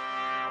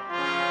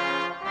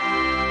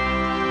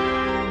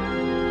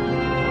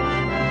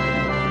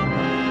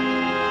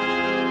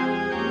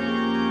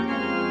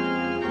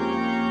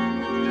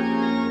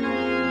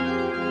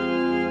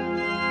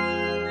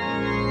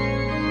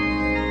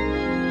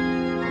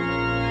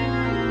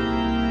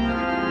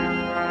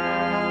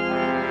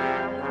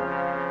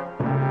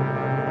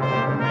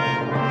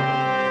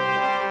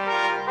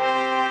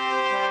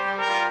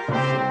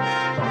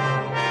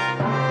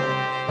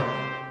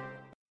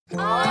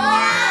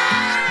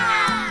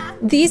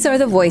 These are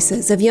the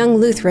voices of young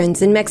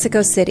Lutherans in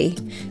Mexico City,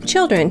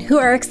 children who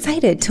are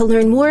excited to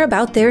learn more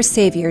about their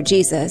Savior,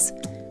 Jesus.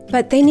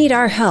 But they need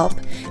our help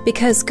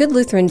because good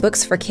Lutheran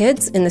books for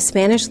kids in the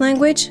Spanish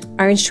language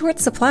are in short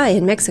supply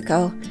in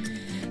Mexico.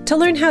 To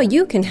learn how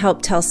you can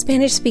help tell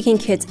Spanish-speaking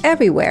kids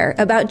everywhere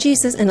about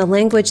Jesus in a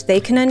language they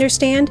can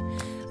understand,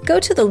 go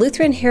to the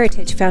Lutheran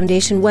Heritage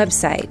Foundation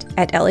website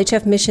at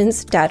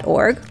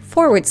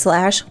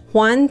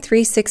lhfmissions.org/Juan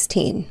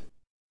 316.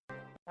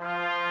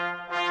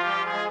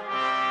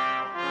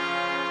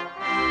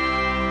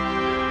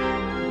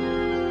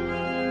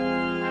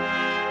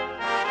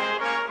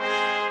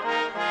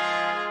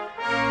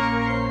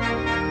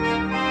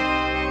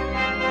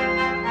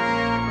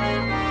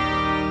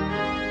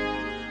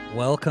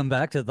 Welcome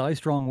back to Thy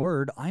Strong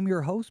Word. I'm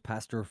your host,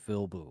 Pastor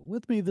Phil Booe.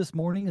 With me this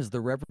morning is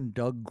the Reverend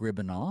Doug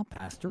Griebenaw,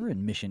 pastor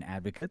and mission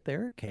advocate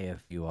there at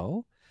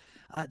KFUO.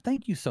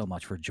 Thank you so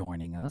much for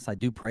joining us. I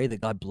do pray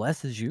that God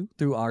blesses you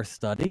through our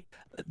study.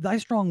 Thy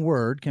Strong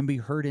Word can be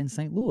heard in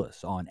St.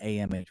 Louis on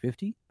AM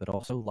 850, but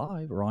also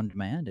live or on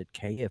demand at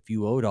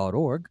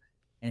KFUO.org.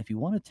 And if you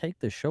want to take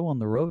the show on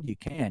the road, you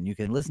can. You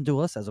can listen to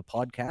us as a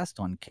podcast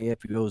on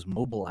KFUO's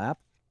mobile app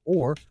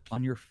or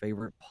on your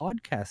favorite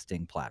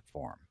podcasting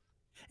platform.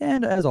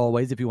 And as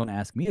always, if you want to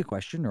ask me a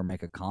question or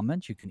make a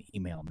comment, you can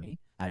email me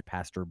at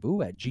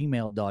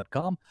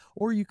pastorboo@gmail.com,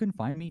 or you can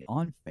find me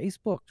on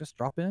Facebook. Just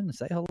drop in and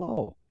say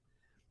hello.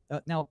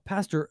 Now,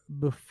 Pastor,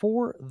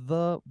 before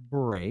the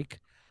break,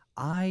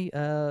 I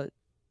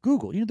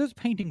Googled, there's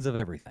paintings of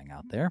everything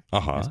out there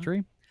in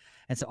history.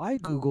 And so I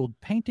Googled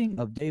painting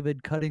of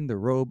David cutting the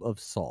robe of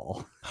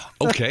Saul.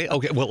 Okay.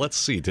 Well, let's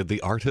see. Did the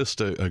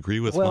artist agree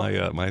with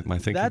my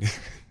thinking?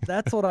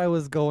 That's what I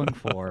was going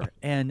for.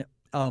 And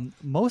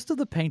most of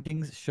the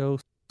paintings show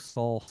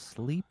Saul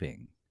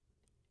sleeping.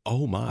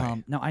 Oh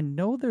my! Now I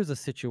know there's a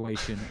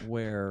situation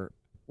where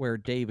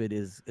David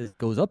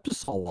goes up to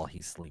Saul while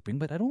he's sleeping,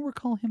 but I don't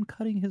recall him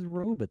cutting his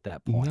robe at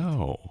that point.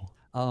 No.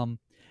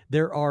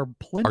 There are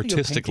plenty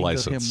artistic of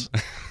license. Of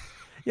him.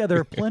 Yeah, there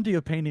are plenty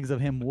of paintings of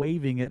him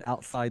waving it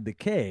outside the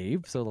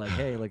cave. So like,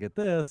 hey, look at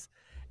this.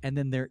 And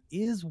then there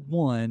is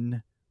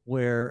one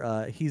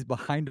where he's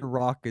behind a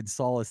rock and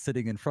Saul is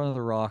sitting in front of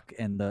the rock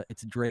and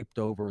it's draped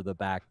over the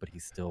back, but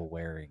he's still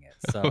wearing it.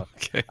 So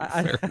okay,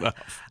 fair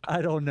enough.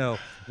 I don't know.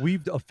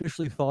 We've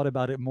officially thought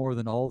about it more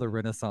than all the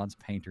Renaissance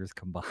painters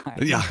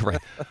combined. Yeah, right.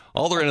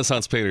 All the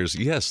Renaissance painters.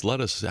 Yes,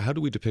 how do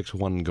we depict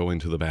one going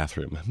to the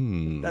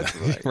bathroom? That's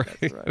right. Right.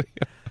 That's right.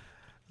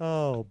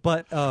 Oh,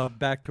 but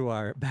back to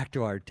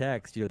our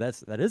text.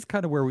 That is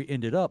kind of where we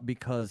ended up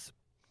because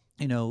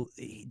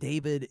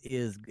David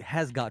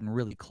has gotten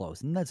really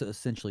close, and that's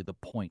essentially the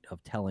point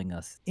of telling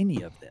us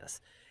any of this,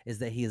 is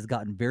that he has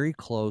gotten very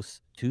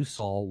close to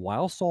Saul.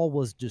 While Saul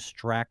was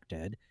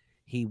distracted,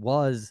 he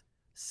was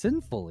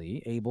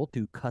sinfully able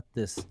to cut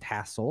this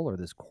tassel or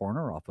this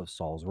corner off of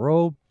Saul's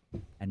robe,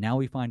 and now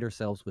we find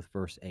ourselves with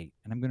verse 8,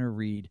 and I'm going to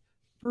read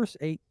verse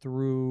 8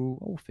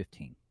 through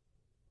 15.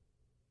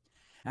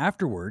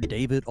 Afterward,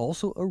 David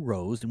also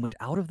arose and went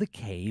out of the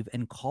cave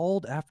and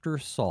called after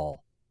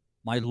Saul,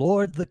 "My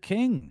lord the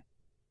king."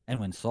 And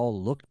when Saul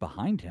looked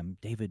behind him,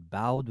 David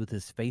bowed with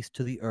his face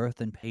to the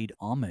earth and paid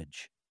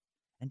homage.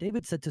 And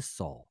David said to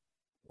Saul,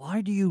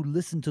 "Why do you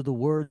listen to the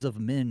words of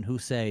men who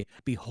say,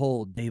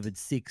 'Behold, David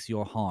seeks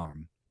your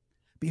harm'?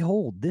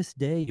 Behold, this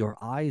day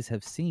your eyes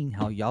have seen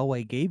how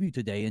Yahweh gave you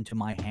today into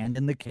my hand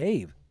in the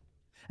cave.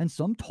 And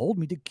some told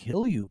me to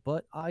kill you,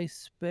 but I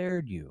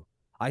spared you.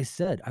 I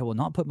said, I will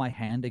not put my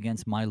hand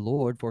against my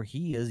Lord, for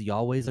he is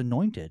Yahweh's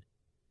anointed.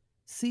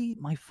 See,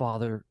 my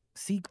father,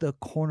 seek the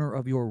corner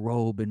of your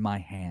robe in my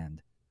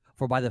hand.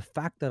 For by the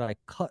fact that I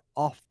cut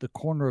off the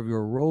corner of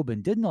your robe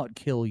and did not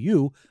kill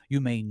you, you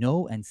may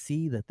know and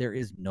see that there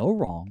is no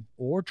wrong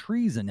or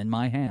treason in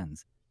my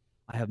hands.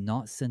 I have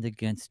not sinned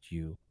against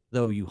you,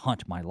 though you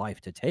hunt my life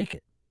to take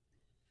it.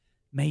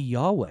 May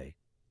Yahweh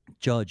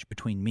judge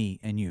between me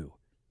and you.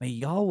 May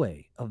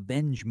Yahweh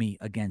avenge me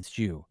against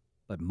you.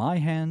 But my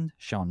hand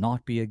shall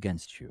not be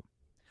against you.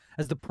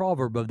 As the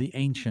proverb of the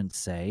ancients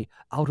say,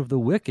 out of the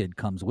wicked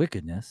comes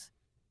wickedness,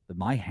 but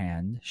my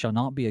hand shall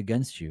not be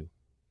against you.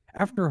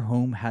 After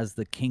whom has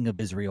the king of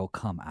Israel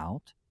come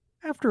out?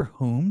 After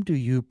whom do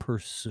you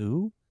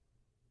pursue?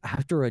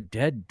 After a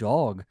dead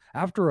dog,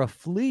 after a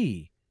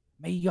flea.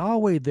 May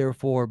Yahweh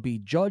therefore be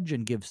judge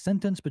and give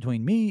sentence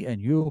between me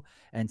and you,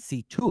 and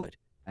see to it,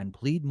 and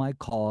plead my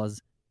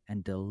cause,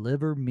 and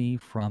deliver me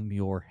from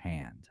your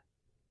hand.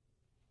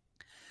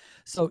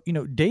 So,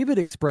 David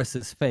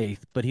expresses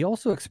faith, but he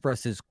also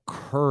expresses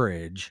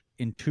courage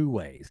in two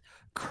ways.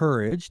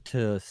 Courage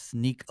to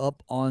sneak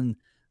up on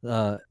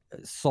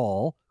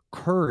Saul,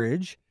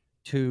 courage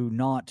to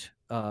not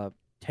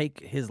take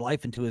his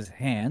life into his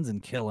hands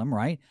and kill him,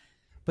 right?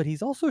 But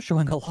he's also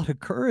showing a lot of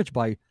courage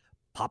by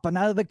popping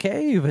out of the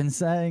cave and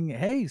saying,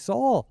 hey,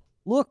 Saul,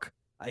 look,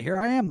 here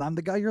I am. I'm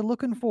the guy you're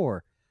looking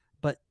for.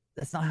 But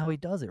that's not how he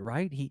does it,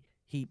 right? He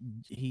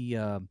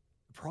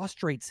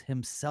prostrates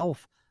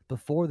himself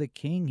before the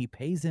king. He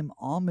pays him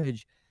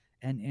homage,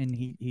 and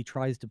he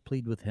tries to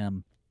plead with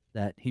him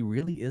that he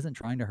really isn't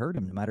trying to hurt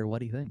him, no matter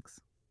what he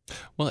thinks.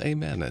 Well,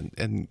 amen,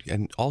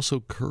 and also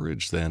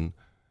courage then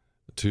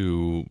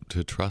to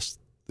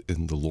trust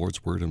in the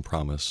Lord's word and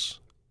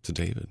promise to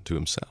David, to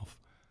himself.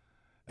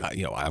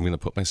 I'm going to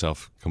put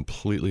myself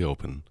completely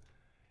open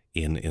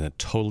in a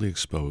totally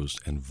exposed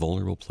and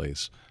vulnerable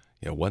place.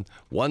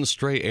 One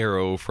stray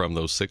arrow from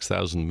those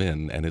 6,000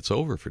 men, and it's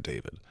over for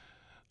David.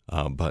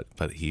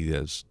 But he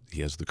has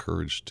the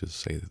courage to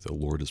say that the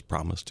Lord has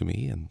promised to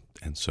me,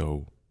 and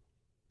so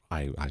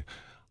I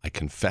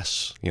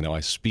confess, I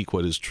speak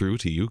what is true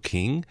to you,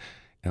 King,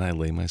 and I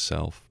lay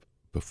myself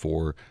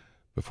before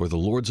the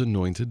Lord's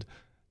anointed,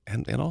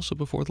 and also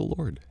before the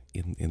Lord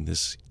in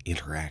this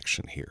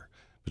interaction here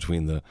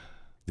between the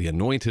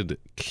anointed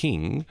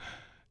king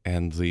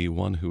and the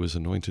one who is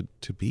anointed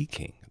to be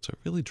king. It's a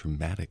really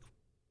dramatic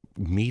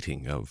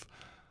meeting of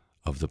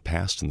the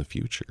past and the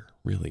future,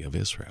 really, of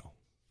Israel.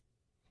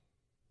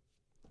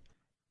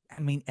 I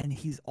mean, and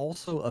he's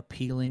also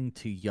appealing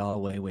to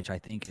Yahweh, which I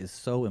think is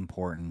so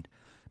important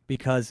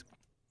because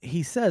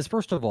he says,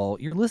 first of all,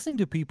 you're listening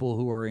to people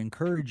who are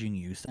encouraging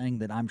you, saying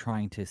that I'm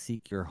trying to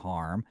seek your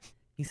harm.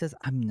 He says,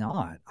 I'm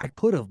not. I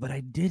could have, but I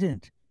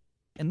didn't.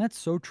 And that's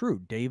so true.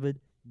 David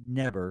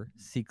never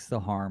seeks the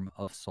harm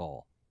of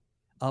Saul.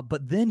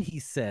 But then he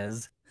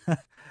says,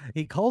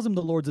 he calls him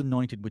the Lord's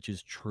anointed, which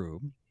is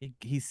true.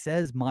 He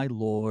says, my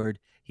Lord.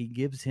 He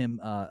gives him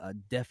a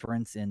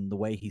deference in the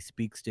way he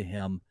speaks to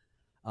him.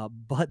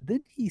 But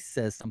then he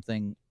says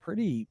something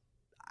pretty,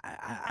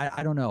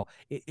 I don't know.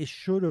 It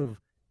should have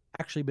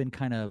actually been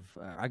kind of,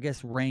 I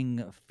guess,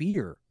 rang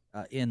fear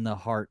in the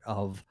heart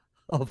of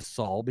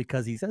Saul,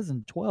 because he says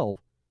in 12,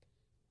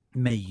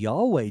 may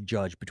Yahweh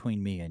judge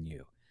between me and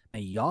you.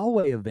 May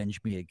Yahweh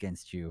avenge me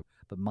against you,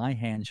 but my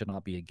hand shall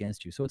not be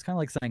against you. So it's kind of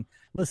like saying,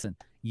 listen,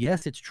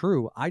 yes, it's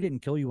true. I didn't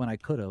kill you when I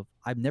could have.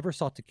 I've never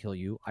sought to kill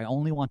you. I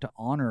only want to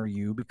honor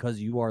you because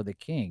you are the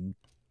king.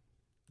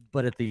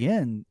 But at the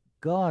end,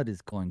 God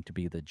is going to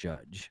be the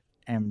judge.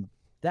 And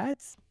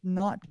that's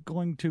not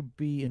going to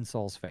be in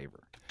Saul's favor.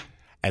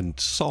 And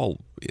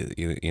Saul,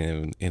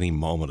 in any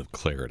moment of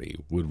clarity,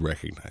 would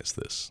recognize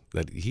this,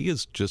 that he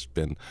has just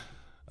been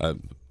a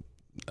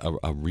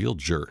real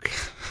jerk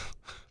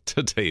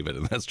to David,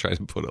 and that's trying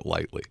to put it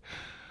lightly.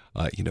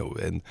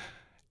 And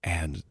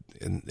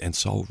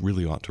Saul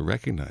really ought to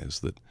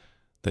recognize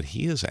that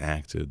he has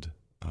acted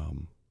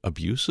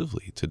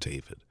abusively to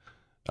David,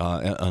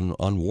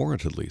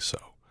 unwarrantedly so.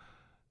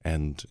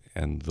 And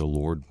the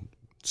Lord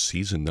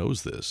sees and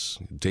knows this.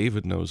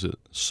 David knows it.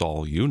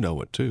 Saul, you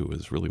know it too,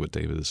 is really what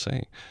David is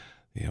saying.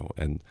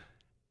 And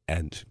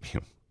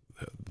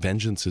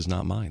vengeance is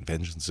not mine.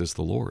 Vengeance is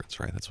the Lord's,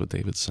 right? That's what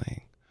David's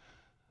saying.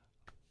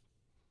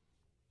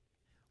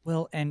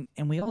 Well, and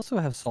we also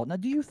have Saul. Now,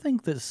 do you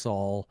think that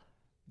Saul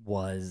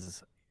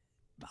was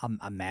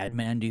a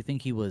madman? Do you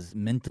think he was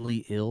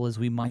mentally ill, as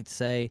we might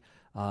say?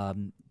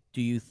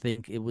 Do you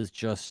think it was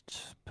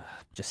just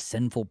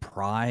sinful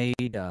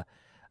pride?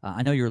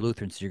 I know you're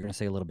Lutheran, so you're going to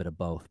say a little bit of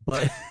both.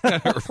 But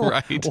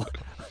right.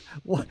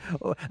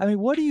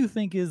 What do you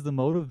think is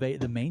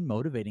the main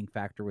motivating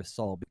factor with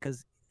Saul?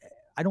 Because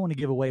I don't want to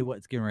give away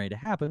what's getting ready to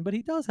happen, but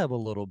he does have a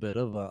little bit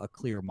of a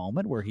clear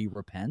moment where he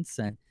repents,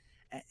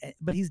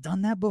 but he's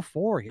done that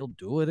before. He'll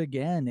do it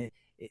again.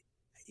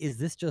 Is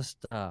this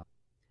just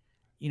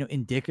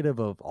indicative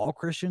of all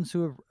Christians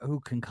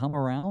who can come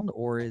around,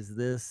 or is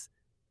this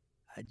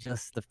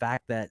just the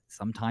fact that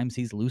sometimes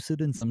he's lucid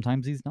and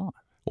sometimes he's not?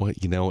 Well,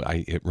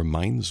 it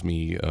reminds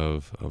me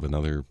of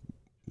another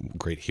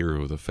great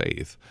hero of the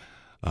faith,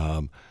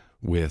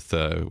 with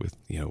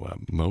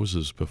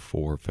Moses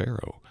before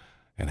Pharaoh.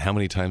 And how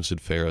many times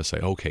did Pharaoh say,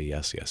 "Okay,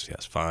 yes,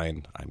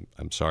 fine,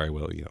 I'm sorry,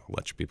 well,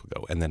 let your people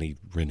go," and then he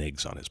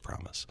reneges on his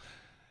promise.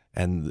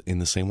 And in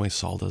the same way,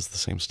 Saul does the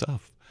same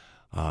stuff.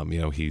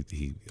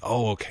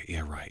 Okay,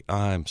 yeah, right,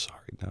 I'm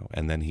sorry, no,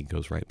 and then he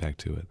goes right back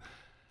to it.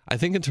 I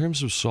think in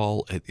terms of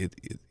Saul,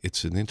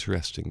 it's an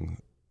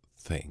interesting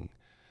thing,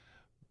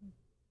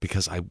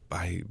 because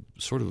I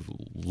sort of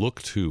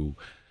look to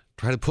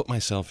try to put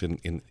myself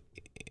in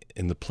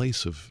the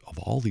place of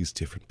all these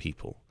different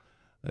people,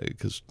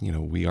 because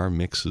we are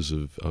mixes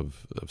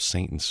of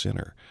saint and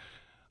sinner,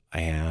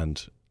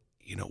 and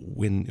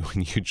when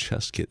you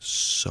just get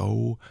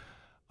so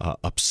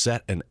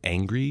upset and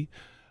angry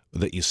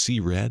that you see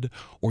red,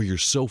 or you're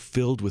so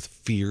filled with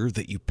fear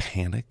that you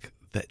panic,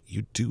 that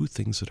you do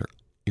things that are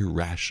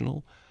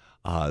irrational,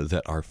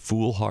 that are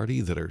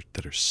foolhardy, that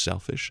are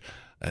selfish,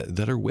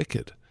 that are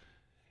wicked.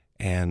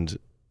 And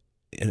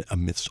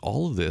amidst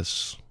all of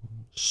this,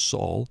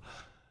 Saul,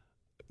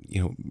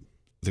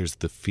 there's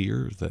the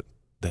fear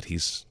that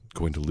he's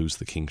going to lose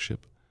the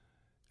kingship.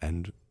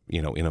 And,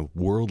 in a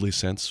worldly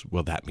sense,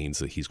 well, that means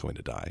that he's going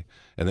to die.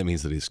 And that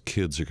means that his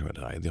kids are going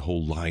to die. The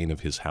whole line of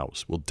his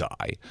house will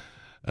die.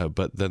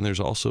 But then there's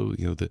also,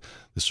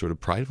 this sort of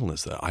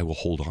pridefulness that I will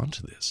hold on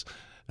to this.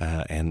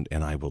 And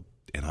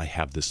I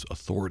have this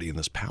authority and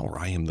this power.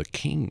 I am the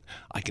king.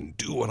 I can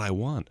do what I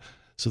want.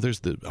 So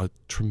there's a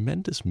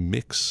tremendous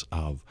mix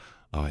of,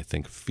 I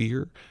think,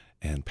 fear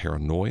and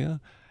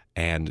paranoia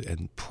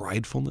and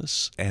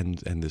pridefulness and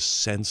this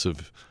sense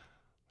of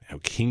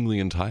kingly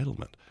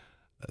entitlement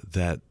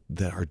that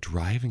are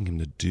driving him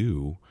to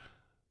do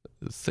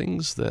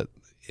things that,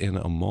 in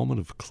a moment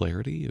of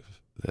clarity,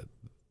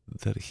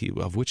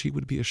 of which he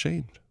would be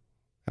ashamed.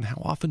 And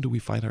how often do we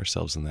find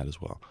ourselves in that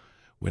as well?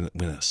 When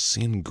a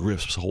sin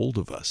grips hold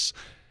of us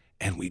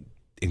and we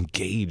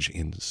engage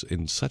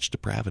in such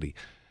depravity,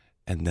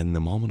 and then the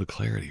moment of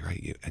clarity,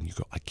 right? And you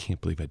go, I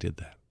can't believe I did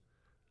that.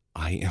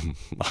 I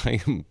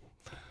am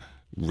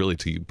really,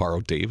 to borrow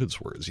David's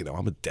words,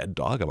 I'm a dead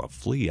dog. I'm a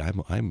flea.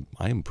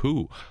 I'm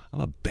poo. I'm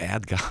a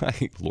bad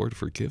guy. Lord,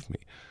 forgive me.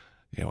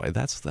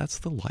 That's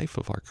the life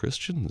of our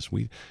Christians.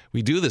 We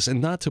do this, and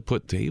not to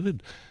put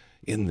David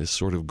in this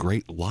sort of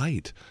great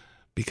light,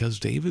 because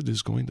David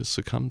is going to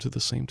succumb to the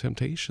same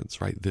temptations,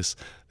 right? This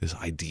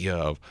idea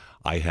of,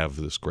 I have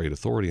this great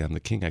authority. I'm the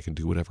king. I can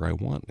do whatever I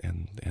want.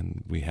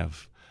 And we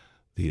have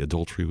the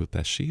adultery with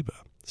Bathsheba.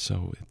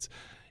 So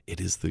It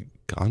is the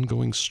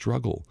ongoing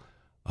struggle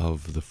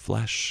of the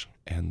flesh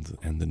and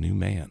the new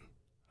man.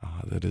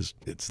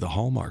 It's the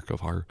hallmark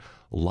of our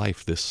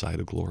life this side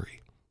of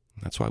glory.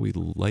 That's why we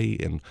lay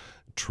and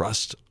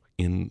trust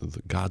in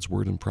God's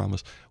word and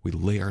promise. We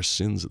lay our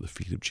sins at the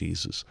feet of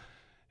Jesus,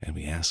 and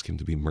we ask him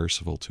to be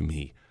merciful to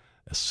me,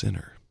 a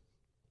sinner.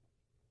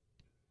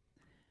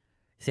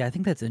 See, I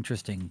think that's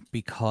interesting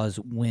because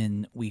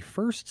when we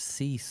first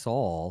see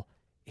Saul,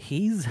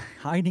 he's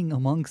hiding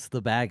amongst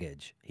the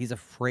baggage. He's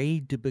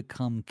afraid to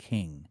become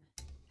king.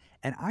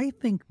 And I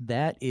think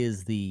that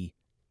is the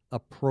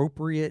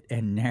appropriate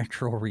and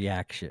natural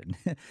reaction.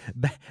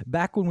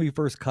 Back when we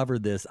first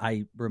covered this,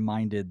 I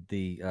reminded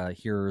the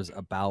hearers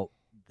about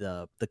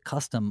the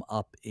custom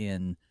up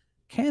in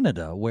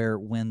Canada, where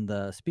when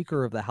the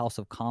Speaker of the House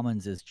of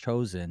Commons is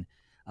chosen,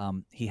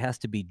 he has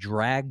to be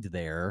dragged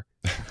there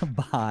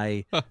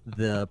by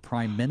the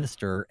Prime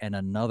Minister and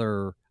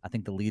another, I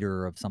think the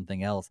leader of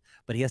something else,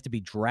 but he has to be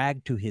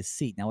dragged to his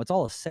seat. Now, it's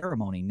all a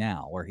ceremony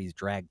now where he's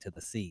dragged to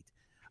the seat.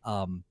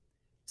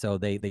 So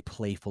they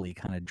playfully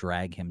kind of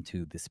drag him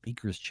to the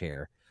speaker's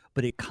chair.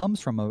 But it comes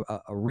from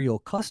a real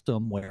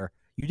custom where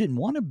you didn't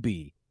want to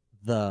be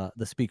the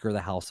Speaker of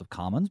the House of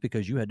Commons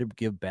because you had to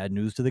give bad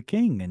news to the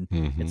king, and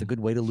it's a good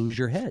way to lose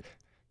your head.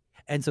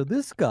 And so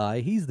this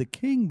guy, he's the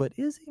king, but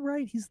is he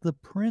right? He's the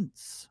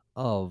prince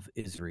of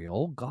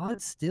Israel.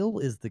 God still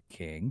is the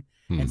king.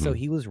 And so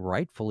he was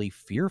rightfully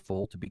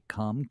fearful to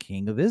become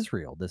king of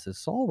Israel. This is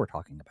Saul we're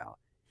talking about.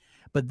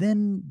 But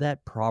then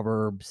that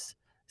Proverbs,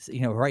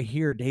 right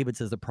here, David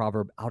says the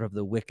proverb, out of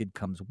the wicked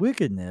comes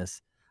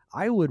wickedness.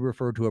 I would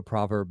refer to a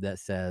proverb that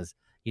says,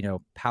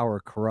 power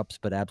corrupts,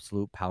 but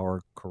absolute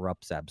power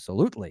corrupts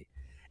absolutely.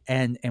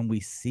 And we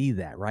see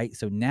that, right?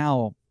 So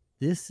now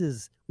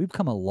we've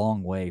come a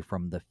long way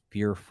from the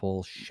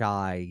fearful,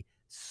 shy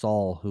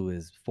Saul who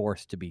is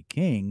forced to be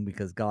king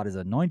because God has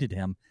anointed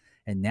him.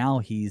 And now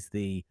he's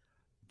the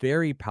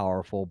very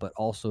powerful, but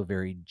also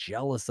very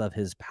jealous of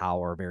his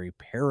power, very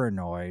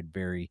paranoid,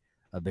 very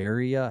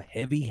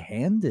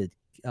heavy-handed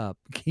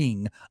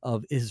king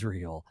of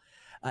Israel.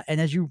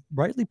 And as you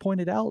rightly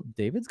pointed out,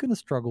 David's going to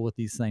struggle with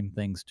these same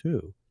things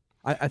too.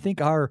 I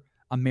think our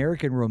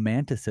American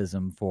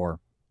romanticism for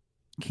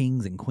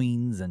kings and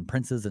queens and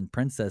princes and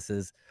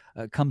princesses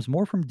comes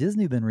more from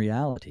Disney than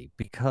reality,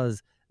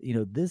 because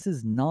this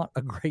is not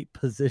a great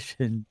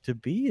position to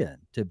be in,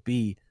 to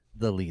be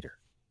the leader.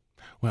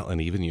 Well, and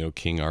even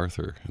King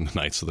Arthur and the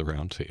Knights of the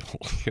Round Table,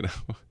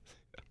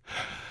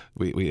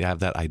 we have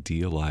that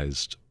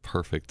idealized,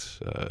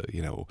 perfect,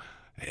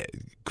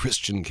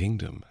 Christian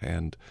kingdom,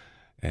 and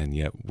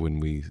yet when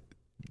we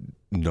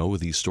know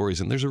these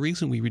stories, and there's a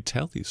reason we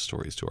retell these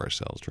stories to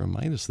ourselves to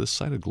remind us this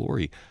side of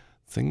glory,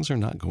 things are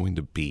not going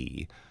to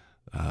be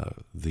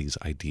these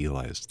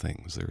idealized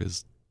things. There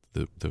is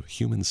the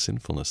human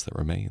sinfulness that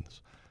remains.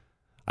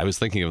 I was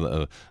thinking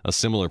of a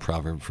similar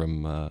proverb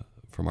from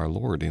our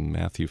Lord in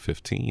Matthew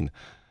 15.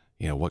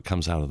 What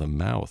comes out of the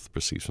mouth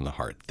proceeds from the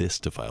heart. This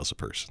defiles a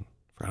person.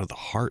 For out of the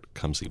heart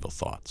comes evil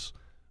thoughts,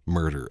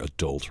 murder,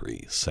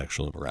 adultery,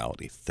 sexual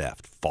immorality,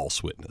 theft,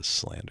 false witness,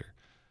 slander.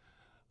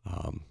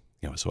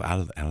 So out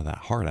of that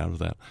heart, out of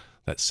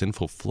that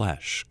sinful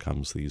flesh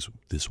comes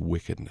this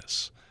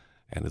wickedness,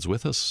 and it's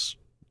with us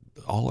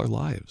all our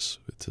lives.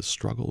 It's a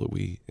struggle that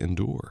we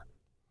endure.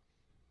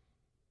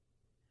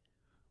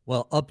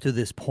 Well, up to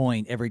this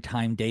point, every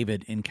time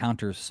David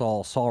encounters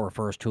Saul, Saul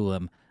refers to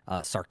him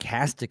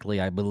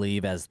sarcastically, I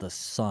believe, as the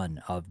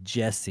son of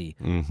Jesse.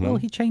 Well,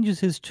 he changes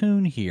his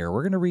tune here.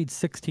 We're going to read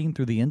 16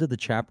 through the end of the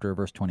chapter,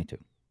 verse 22.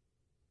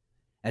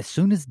 As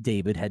soon as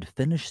David had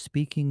finished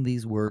speaking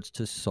these words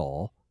to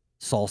Saul,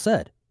 Saul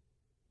said,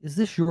 "Is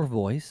this your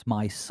voice,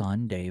 my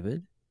son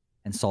David?"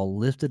 And Saul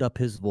lifted up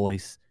his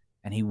voice,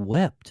 and he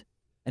wept.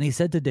 And he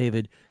said to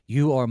David,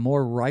 "You are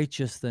more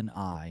righteous than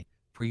I,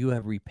 for you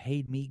have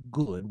repaid me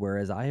good,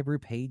 whereas I have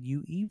repaid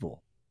you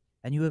evil.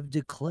 And you have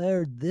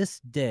declared this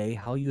day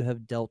how you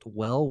have dealt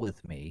well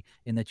with me,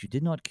 in that you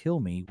did not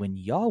kill me when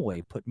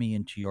Yahweh put me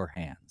into your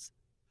hands.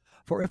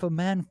 For if a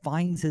man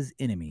finds his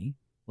enemy,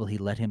 will he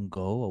let him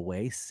go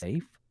away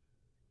safe?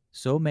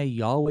 So may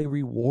Yahweh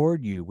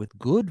reward you with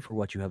good for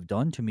what you have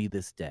done to me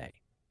this day.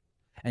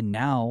 And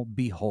now,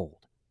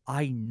 behold,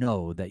 I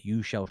know that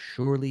you shall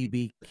surely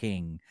be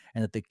king,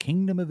 and that the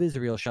kingdom of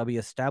Israel shall be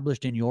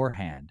established in your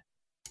hand.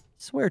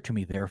 Swear to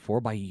me, therefore,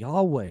 by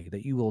Yahweh,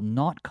 that you will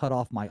not cut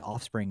off my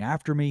offspring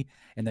after me,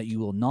 and that you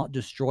will not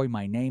destroy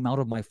my name out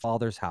of my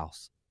father's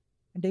house."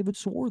 And David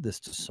swore this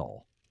to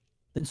Saul.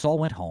 Then Saul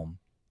went home,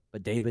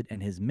 but David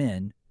and his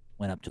men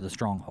went up to the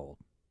stronghold.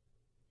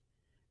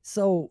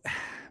 So,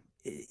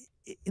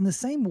 in the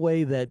same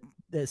way that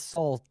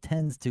Saul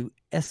tends to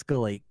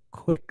escalate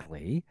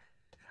quickly,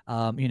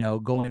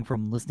 going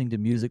from listening to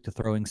music to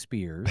throwing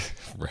spears,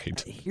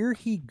 right? Here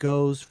he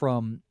goes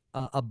from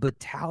a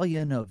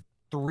battalion of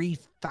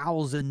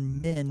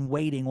 3,000 men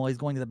waiting while he's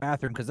going to the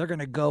bathroom because they're going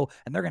to go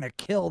and they're going to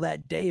kill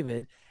that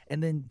David.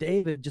 And then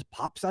David just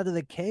pops out of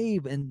the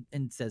cave and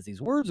says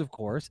these words, of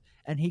course.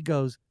 And he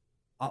goes,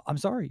 "I'm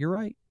sorry, you're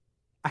right.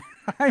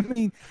 I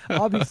mean,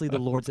 obviously the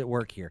Lord's at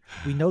work here.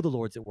 We know the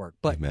Lord's at work.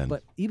 But Amen.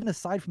 but even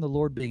aside from the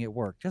Lord being at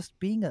work, just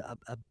being a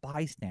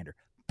bystander,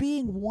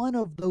 being one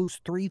of those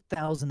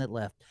 3,000 that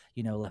left,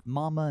 left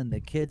mama and the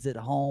kids at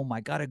home.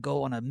 I got to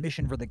go on a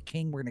mission for the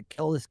king. We're going to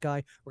kill this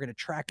guy. We're going to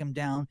track him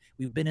down.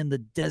 We've been in the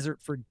desert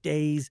for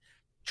days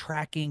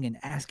tracking and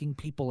asking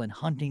people and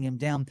hunting him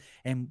down.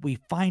 And we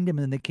find him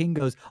and the king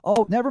goes,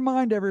 "Oh, never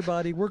mind,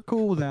 everybody. We're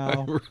cool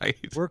now." Right.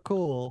 We're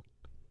cool.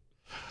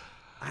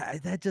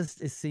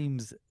 It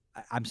seems,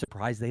 I'm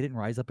surprised they didn't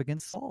rise up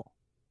against Saul.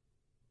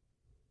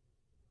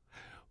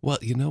 Well,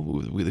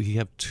 we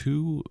have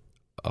two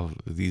of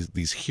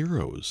these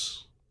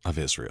heroes of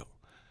Israel.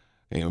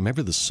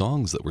 Remember the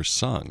songs that were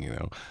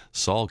sung,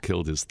 Saul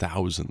killed his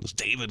thousands,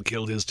 David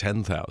killed his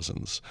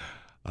 10,000s.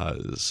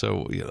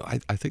 So,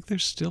 I think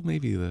there's still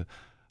maybe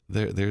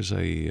there's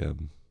a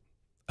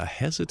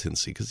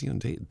hesitancy because,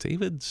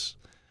 David's,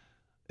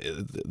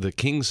 the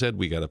king said,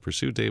 we got to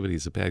pursue David.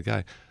 He's a bad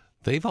guy.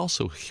 They've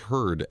also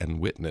heard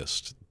and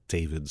witnessed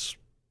David's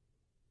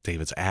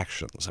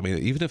actions. I mean,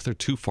 even if they're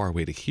too far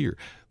away to hear,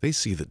 they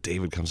see that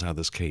David comes out of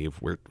this cave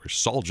where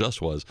Saul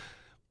just was,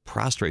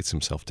 prostrates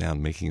himself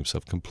down, making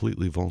himself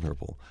completely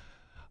vulnerable.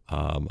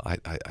 I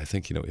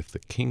think, if the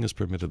king has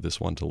permitted this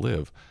one to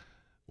live,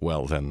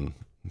 well, then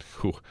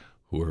who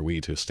are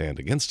we to stand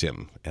against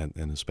him? And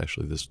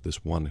especially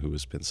this one who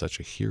has been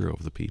such a hero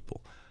of the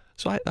people.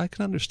 So I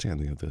can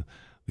understand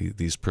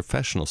these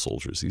professional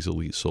soldiers, these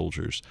elite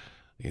soldiers,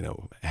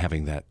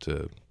 having that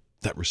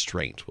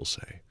restraint, we'll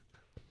say.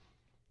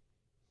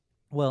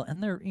 Well,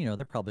 and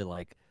they're probably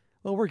like,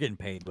 well, we're getting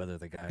paid whether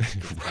the guy gets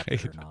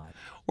captured or not.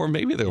 Or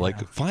maybe they're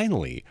like,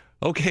 finally,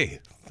 okay,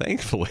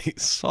 thankfully,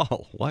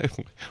 Saul, why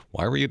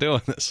were you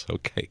doing this?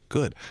 Okay,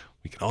 good.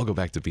 We can all go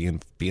back to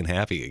being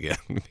happy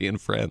again, being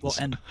friends. Well,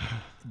 and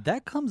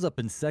that comes up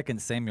in 2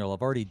 Samuel.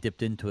 I've already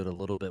dipped into it a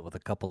little bit with a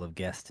couple of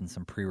guests in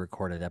some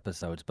pre-recorded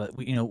episodes. But,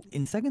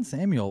 in 2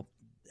 Samuel,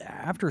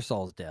 after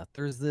Saul's death,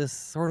 there's this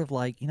sort of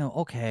like,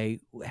 okay,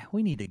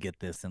 we need to get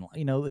this. And,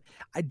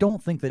 I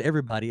don't think that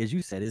everybody, as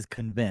you said, is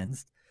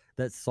convinced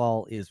that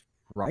Saul is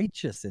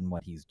righteous in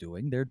what he's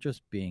doing. They're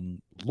just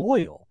being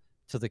loyal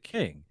to the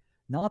king.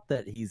 Not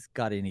that he's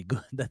got any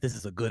good, that this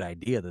is a good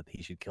idea that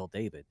he should kill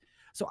David.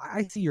 So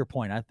I see your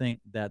point. I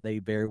think that they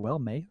very well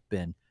may have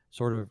been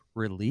sort of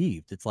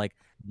relieved. It's like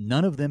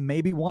none of them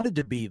maybe wanted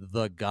to be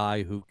the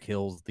guy who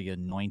kills the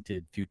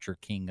anointed future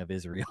king of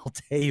Israel,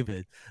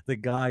 David, the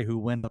guy who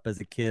went up as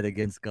a kid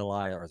against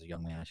Goliath, or as a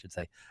young man, I should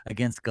say,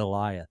 against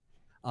Goliath.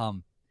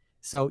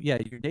 So yeah,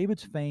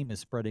 David's fame is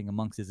spreading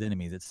amongst his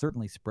enemies. It's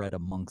certainly spread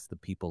amongst the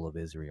people of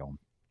Israel.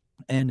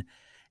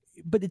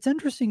 But it's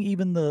interesting,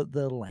 even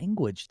the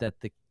language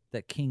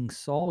that King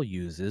Saul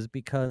uses,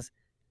 because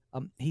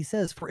he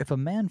says, "For if a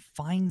man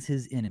finds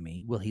his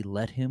enemy, will he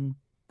let him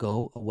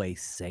go away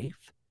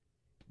safe?"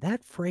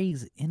 That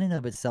phrase in and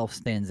of itself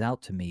stands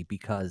out to me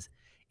because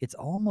it's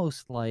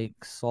almost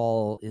like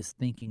Saul is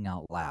thinking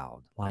out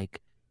loud.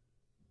 Like,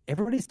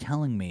 everybody's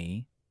telling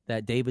me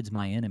that David's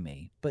my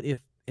enemy, but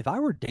if I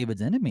were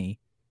David's enemy,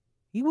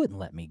 he wouldn't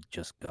let me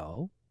just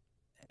go.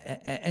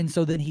 And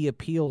so then he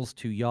appeals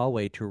to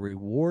Yahweh to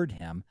reward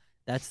him.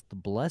 That's the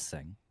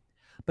blessing.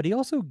 But he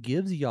also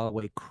gives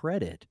Yahweh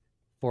credit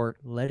for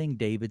letting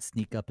David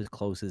sneak up as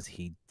close as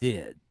he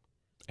did.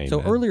 Amen.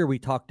 So earlier we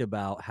talked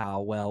about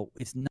how, well,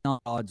 it's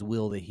not God's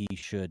will that he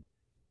should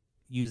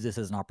use this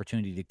as an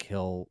opportunity to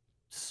kill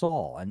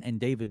Saul. And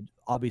David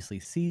obviously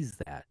sees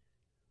that.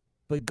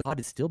 But God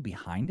is still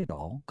behind it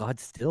all. God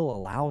still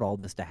allowed all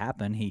this to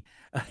happen. He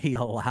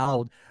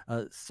allowed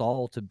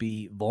Saul to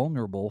be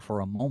vulnerable for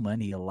a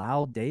moment. He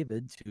allowed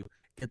David to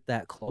get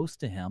that close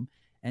to him.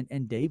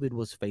 And David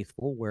was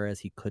faithful, whereas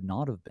he could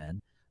not have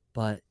been.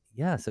 But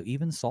yeah, so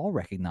even Saul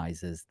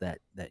recognizes that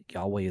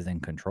Yahweh is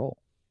in control.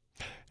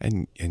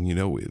 And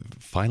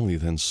finally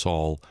then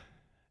Saul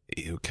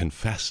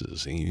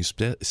confesses, and he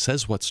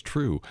says what's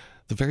true,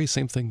 the very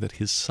same thing that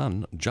his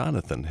son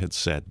Jonathan had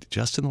said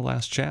just in the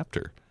last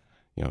chapter.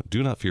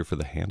 Do not fear, for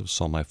the hand of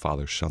Saul my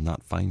father shall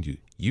not find you.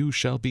 You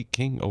shall be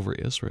king over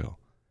Israel,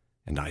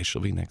 and I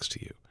shall be next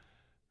to you.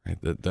 Right?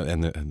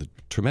 And the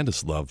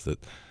tremendous love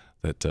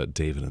that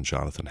David and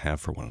Jonathan have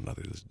for one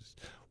another.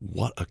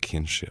 What a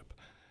kinship.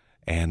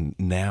 And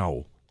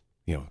now,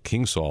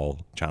 King Saul,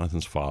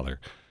 Jonathan's father,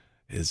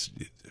 is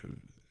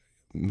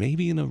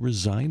maybe in a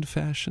resigned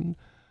fashion,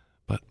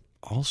 but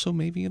also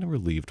maybe in a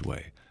relieved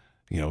way.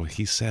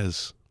 He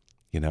says,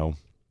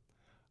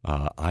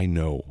 I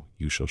know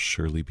you shall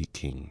surely be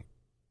king,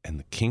 and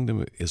the kingdom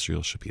of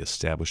Israel shall be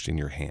established in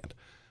your hand.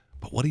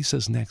 But what he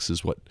says next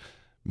is what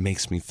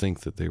makes me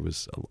think that there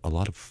was a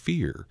lot of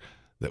fear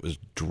that was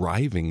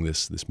driving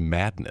this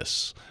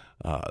madness,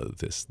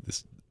 this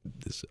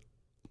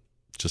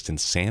just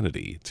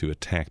insanity to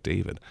attack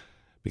David,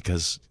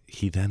 because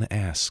he then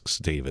asks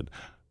David,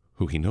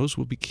 who he knows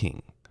will be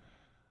king,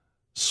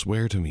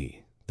 "Swear to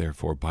me,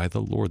 therefore, by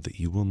the Lord, that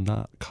you will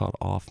not cut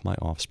off my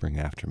offspring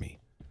after me,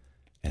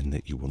 and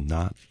that you will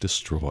not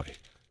destroy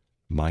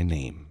my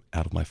name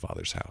out of my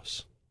father's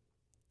house."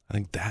 I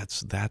think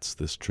that's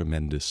this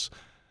tremendous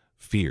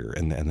fear,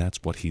 and that's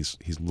what he's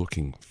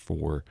looking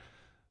for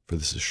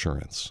this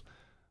assurance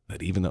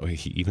that even though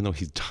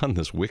he's done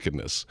this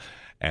wickedness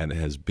and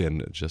has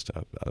been just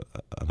an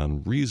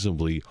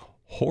unreasonably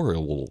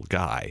horrible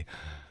guy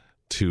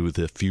to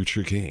the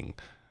future king,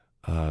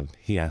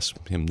 he asks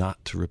him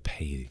not to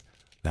repay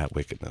that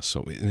wickedness.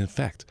 So in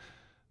effect,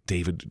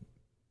 David,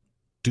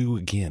 do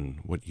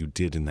again what you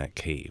did in that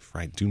cave,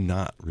 right? Do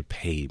not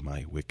repay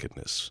my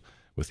wickedness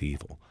with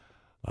evil.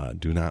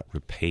 Do not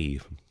repay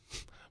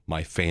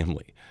my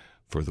family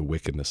for the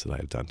wickedness that I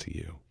have done to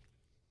you.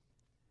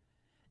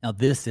 Now,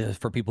 this is,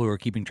 for people who are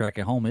keeping track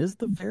at home, is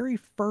the very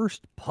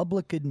first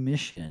public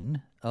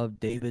admission of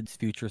David's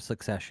future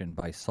succession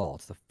by Saul.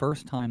 It's the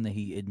first time that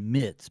he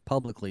admits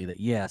publicly that,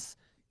 yes,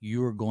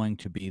 you are going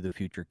to be the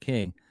future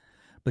king.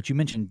 But you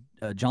mentioned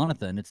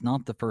Jonathan. It's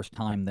not the first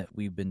time that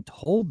we've been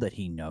told that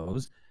he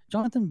knows.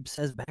 Jonathan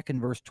says back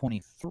in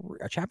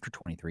chapter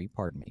 23,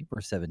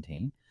 verse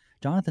 17,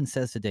 Jonathan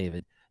says to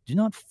David, "Do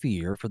not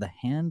fear, for the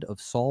hand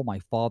of Saul my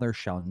father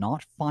shall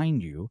not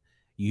find you.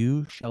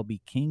 You shall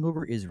be king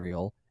over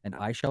Israel, and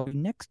I shall be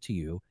next to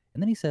you."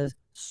 And then he says,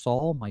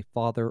 "Saul my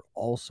father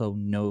also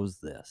knows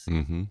this."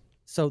 Mm-hmm.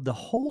 So the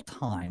whole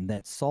time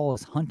that Saul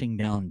is hunting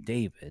down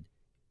David,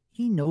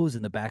 he knows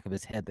in the back of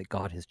his head that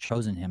God has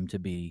chosen him to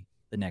be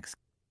the next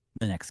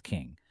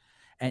king.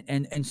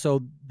 And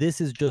so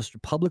this is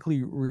just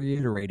publicly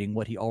reiterating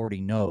what he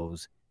already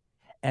knows.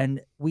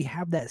 And we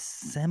have the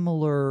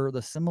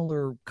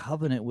similar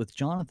covenant with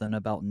Jonathan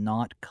about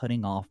not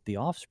cutting off the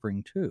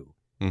offspring too.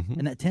 Mm-hmm.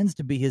 And that tends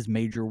to be his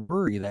major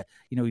worry, that,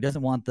 he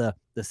doesn't want the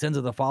sins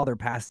of the father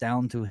passed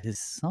down to his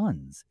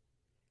sons.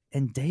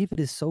 And David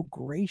is so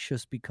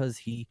gracious because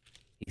he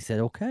said,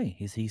 okay,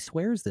 he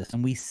swears this.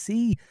 And we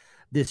see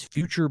this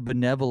future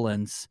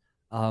benevolence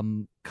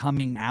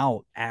coming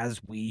out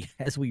as we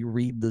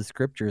read the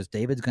scriptures.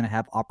 David's going to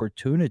have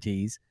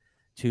opportunities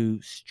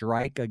to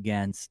strike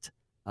against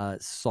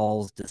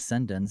Saul's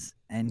descendants,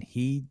 and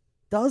he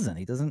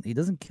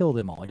doesn't kill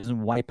them all. He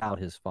doesn't wipe out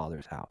his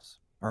father's house,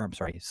 or I'm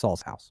sorry,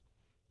 Saul's house.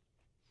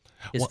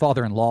 His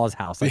father-in-law's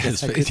house.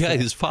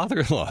 His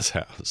father-in-law's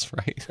house,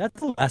 right?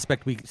 That's the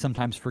aspect we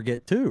sometimes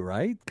forget too,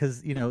 right?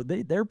 Because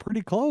they're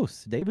pretty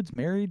close. David's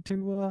married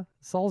to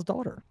Saul's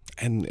daughter,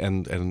 and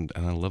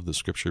I love the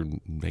scripture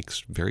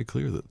makes very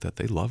clear that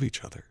they love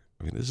each other.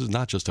 I mean, this is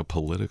not just a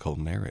political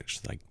marriage.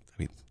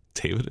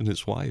 David and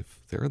his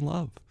wife, they're in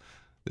love.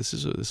 This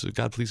is a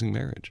God-pleasing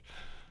marriage.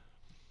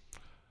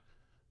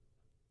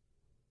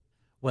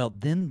 Well,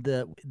 then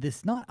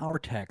this not our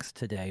text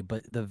today,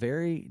 but the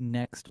very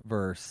next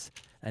verse,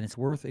 and it's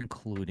worth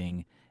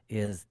including,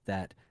 is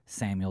that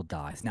Samuel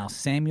dies. Now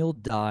Samuel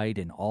died,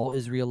 and all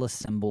Israel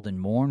assembled and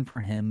mourned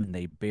for him, and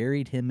they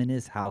buried him in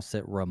his house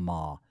at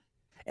Ramah.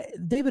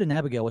 David and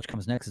Abigail, which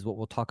comes next, is what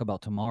we'll talk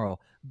about tomorrow.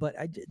 But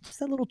just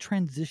that little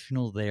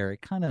transitional there,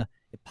 it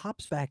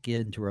pops back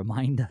in to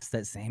remind us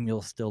that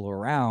Samuel's still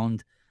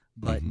around,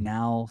 but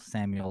now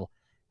Samuel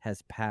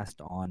has passed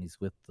on. He's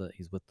with the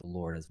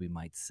Lord, as we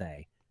might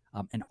say.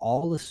 And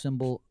all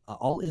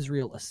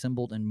Israel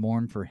assembled and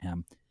mourned for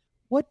him.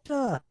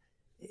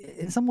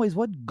 In some ways,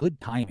 what good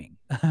timing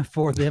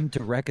for them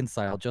to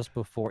reconcile just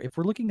before, if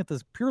we're looking at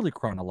this purely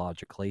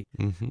chronologically,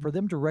 for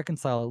them to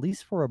reconcile at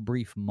least for a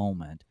brief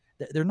moment.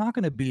 They're not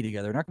going to be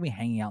together. They're not going to be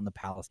hanging out in the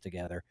palace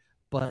together.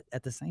 But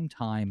at the same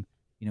time,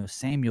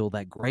 Samuel,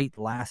 that great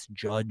last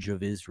judge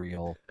of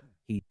Israel,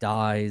 he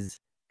dies,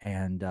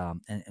 and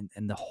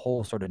the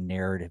whole sort of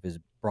narrative is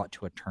brought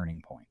to a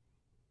turning point.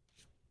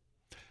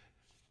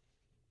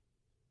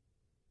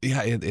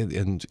 Yeah,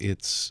 and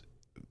it's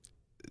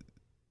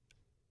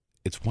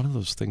one of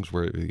those things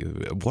where,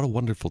 what a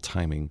wonderful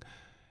timing.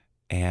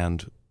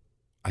 And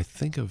I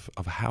think of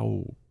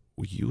how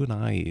you and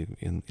I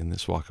in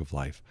this walk of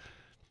life,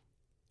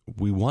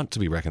 we want to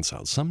be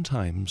reconciled.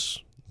 Sometimes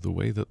the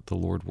way that the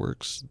Lord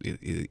works,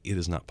 it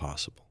is not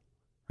possible,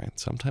 right?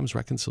 Sometimes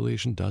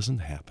reconciliation doesn't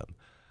happen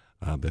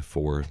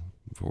before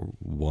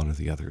one or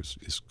the others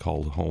is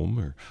called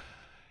home.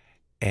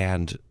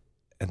 And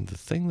the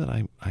thing that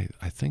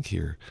I think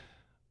here,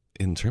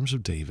 in terms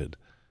of David,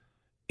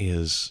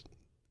 is,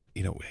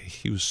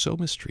 he was so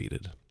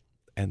mistreated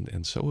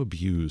and so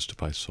abused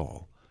by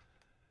Saul.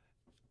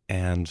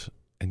 And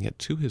yet,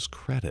 to his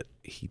credit,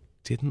 he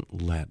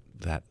didn't let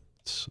that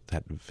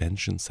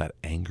vengeance, that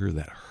anger,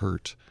 that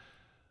hurt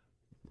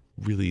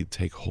really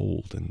take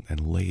hold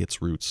and lay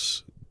its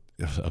roots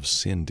of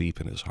sin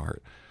deep in his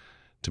heart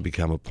to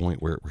become a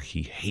point where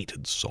he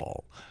hated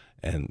Saul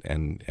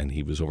and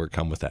he was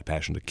overcome with that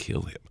passion to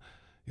kill him.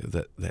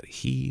 That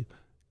he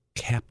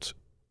kept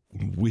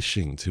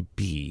wishing to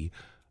be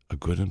a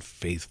good and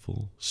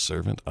faithful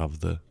servant of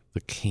the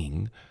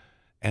king,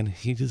 and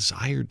he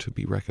desired to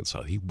be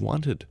reconciled. He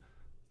wanted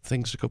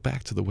things to go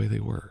back to the way they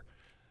were.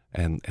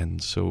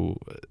 And so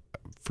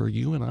for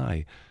you and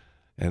I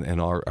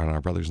and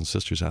our brothers and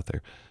sisters out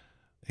there,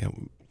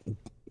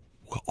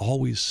 we're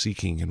always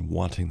seeking and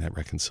wanting that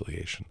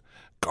reconciliation.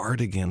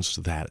 Guard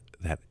against that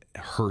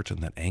hurt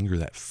and that anger,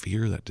 that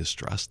fear, that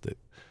distrust that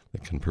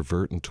can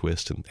pervert and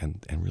twist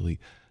and really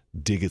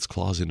dig its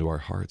claws into our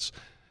hearts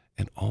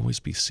and always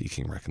be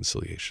seeking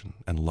reconciliation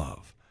and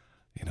love.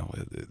 You know,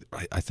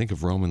 I think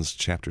of Romans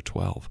chapter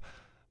 12.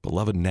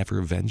 Beloved, never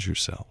avenge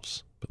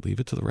yourselves, but leave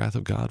it to the wrath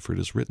of God, for it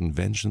is written,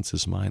 vengeance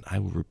is mine, I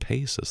will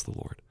repay, says the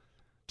Lord.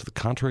 To the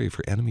contrary, if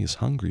your enemy is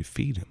hungry,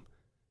 feed him.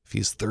 If he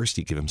is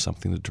thirsty, give him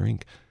something to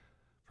drink.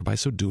 For by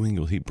so doing,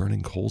 you'll heap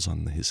burning coals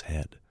on his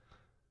head.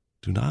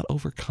 Do not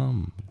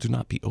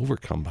be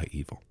overcome by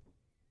evil,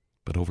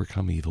 but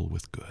overcome evil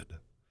with good.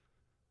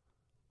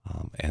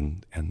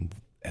 And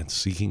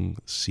seeking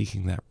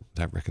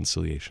that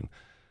reconciliation,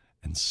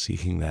 and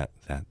seeking that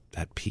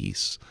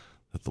peace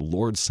that the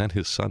Lord sent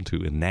his Son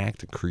to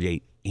enact and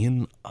create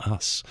in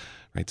us,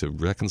 right, to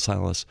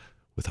reconcile us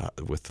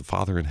with the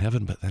Father in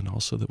heaven, but then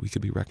also that we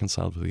could be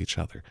reconciled with each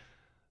other.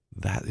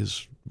 That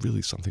is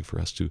really something for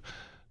us to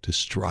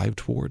strive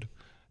toward,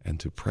 and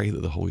to pray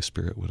that the Holy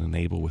Spirit would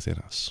enable within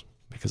us,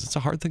 because it's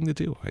a hard thing to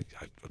do.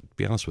 I'll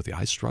be honest with you,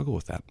 I struggle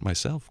with that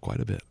myself quite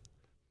a bit.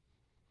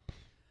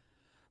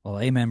 Well,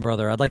 amen,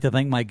 brother. I'd like to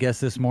thank my guest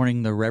this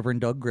morning, the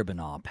Reverend Doug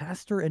Griebenaw,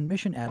 pastor and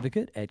mission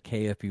advocate at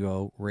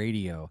KFUO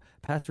Radio.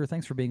 Pastor,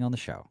 thanks for being on the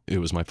show. It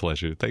was my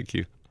pleasure. Thank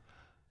you.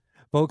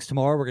 Folks,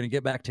 tomorrow we're going to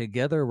get back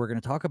together. We're going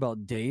to talk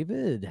about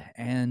David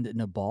and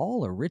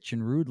Nabal, a rich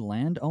and rude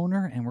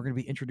landowner, and we're going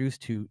to be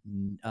introduced to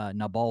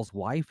Nabal's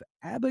wife,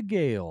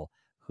 Abigail,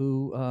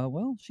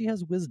 who, she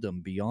has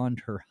wisdom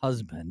beyond her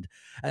husband.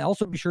 And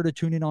also be sure to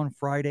tune in on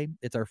Friday.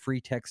 It's our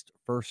Free Text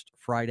First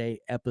Friday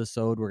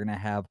episode. We're going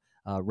to have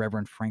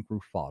Reverend Frank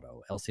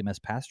Rufato,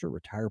 LCMS pastor,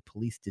 retired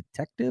police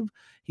detective.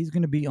 He's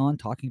going to be on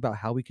talking about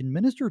how we can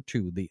minister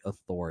to the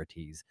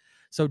authorities.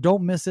 So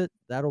don't miss it.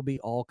 That'll be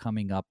all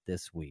coming up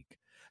this week.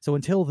 So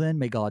until then,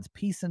 may God's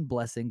peace and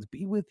blessings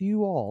be with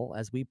you all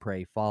as we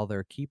pray,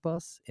 Father, keep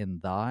us in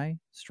thy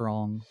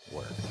strong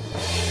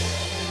word.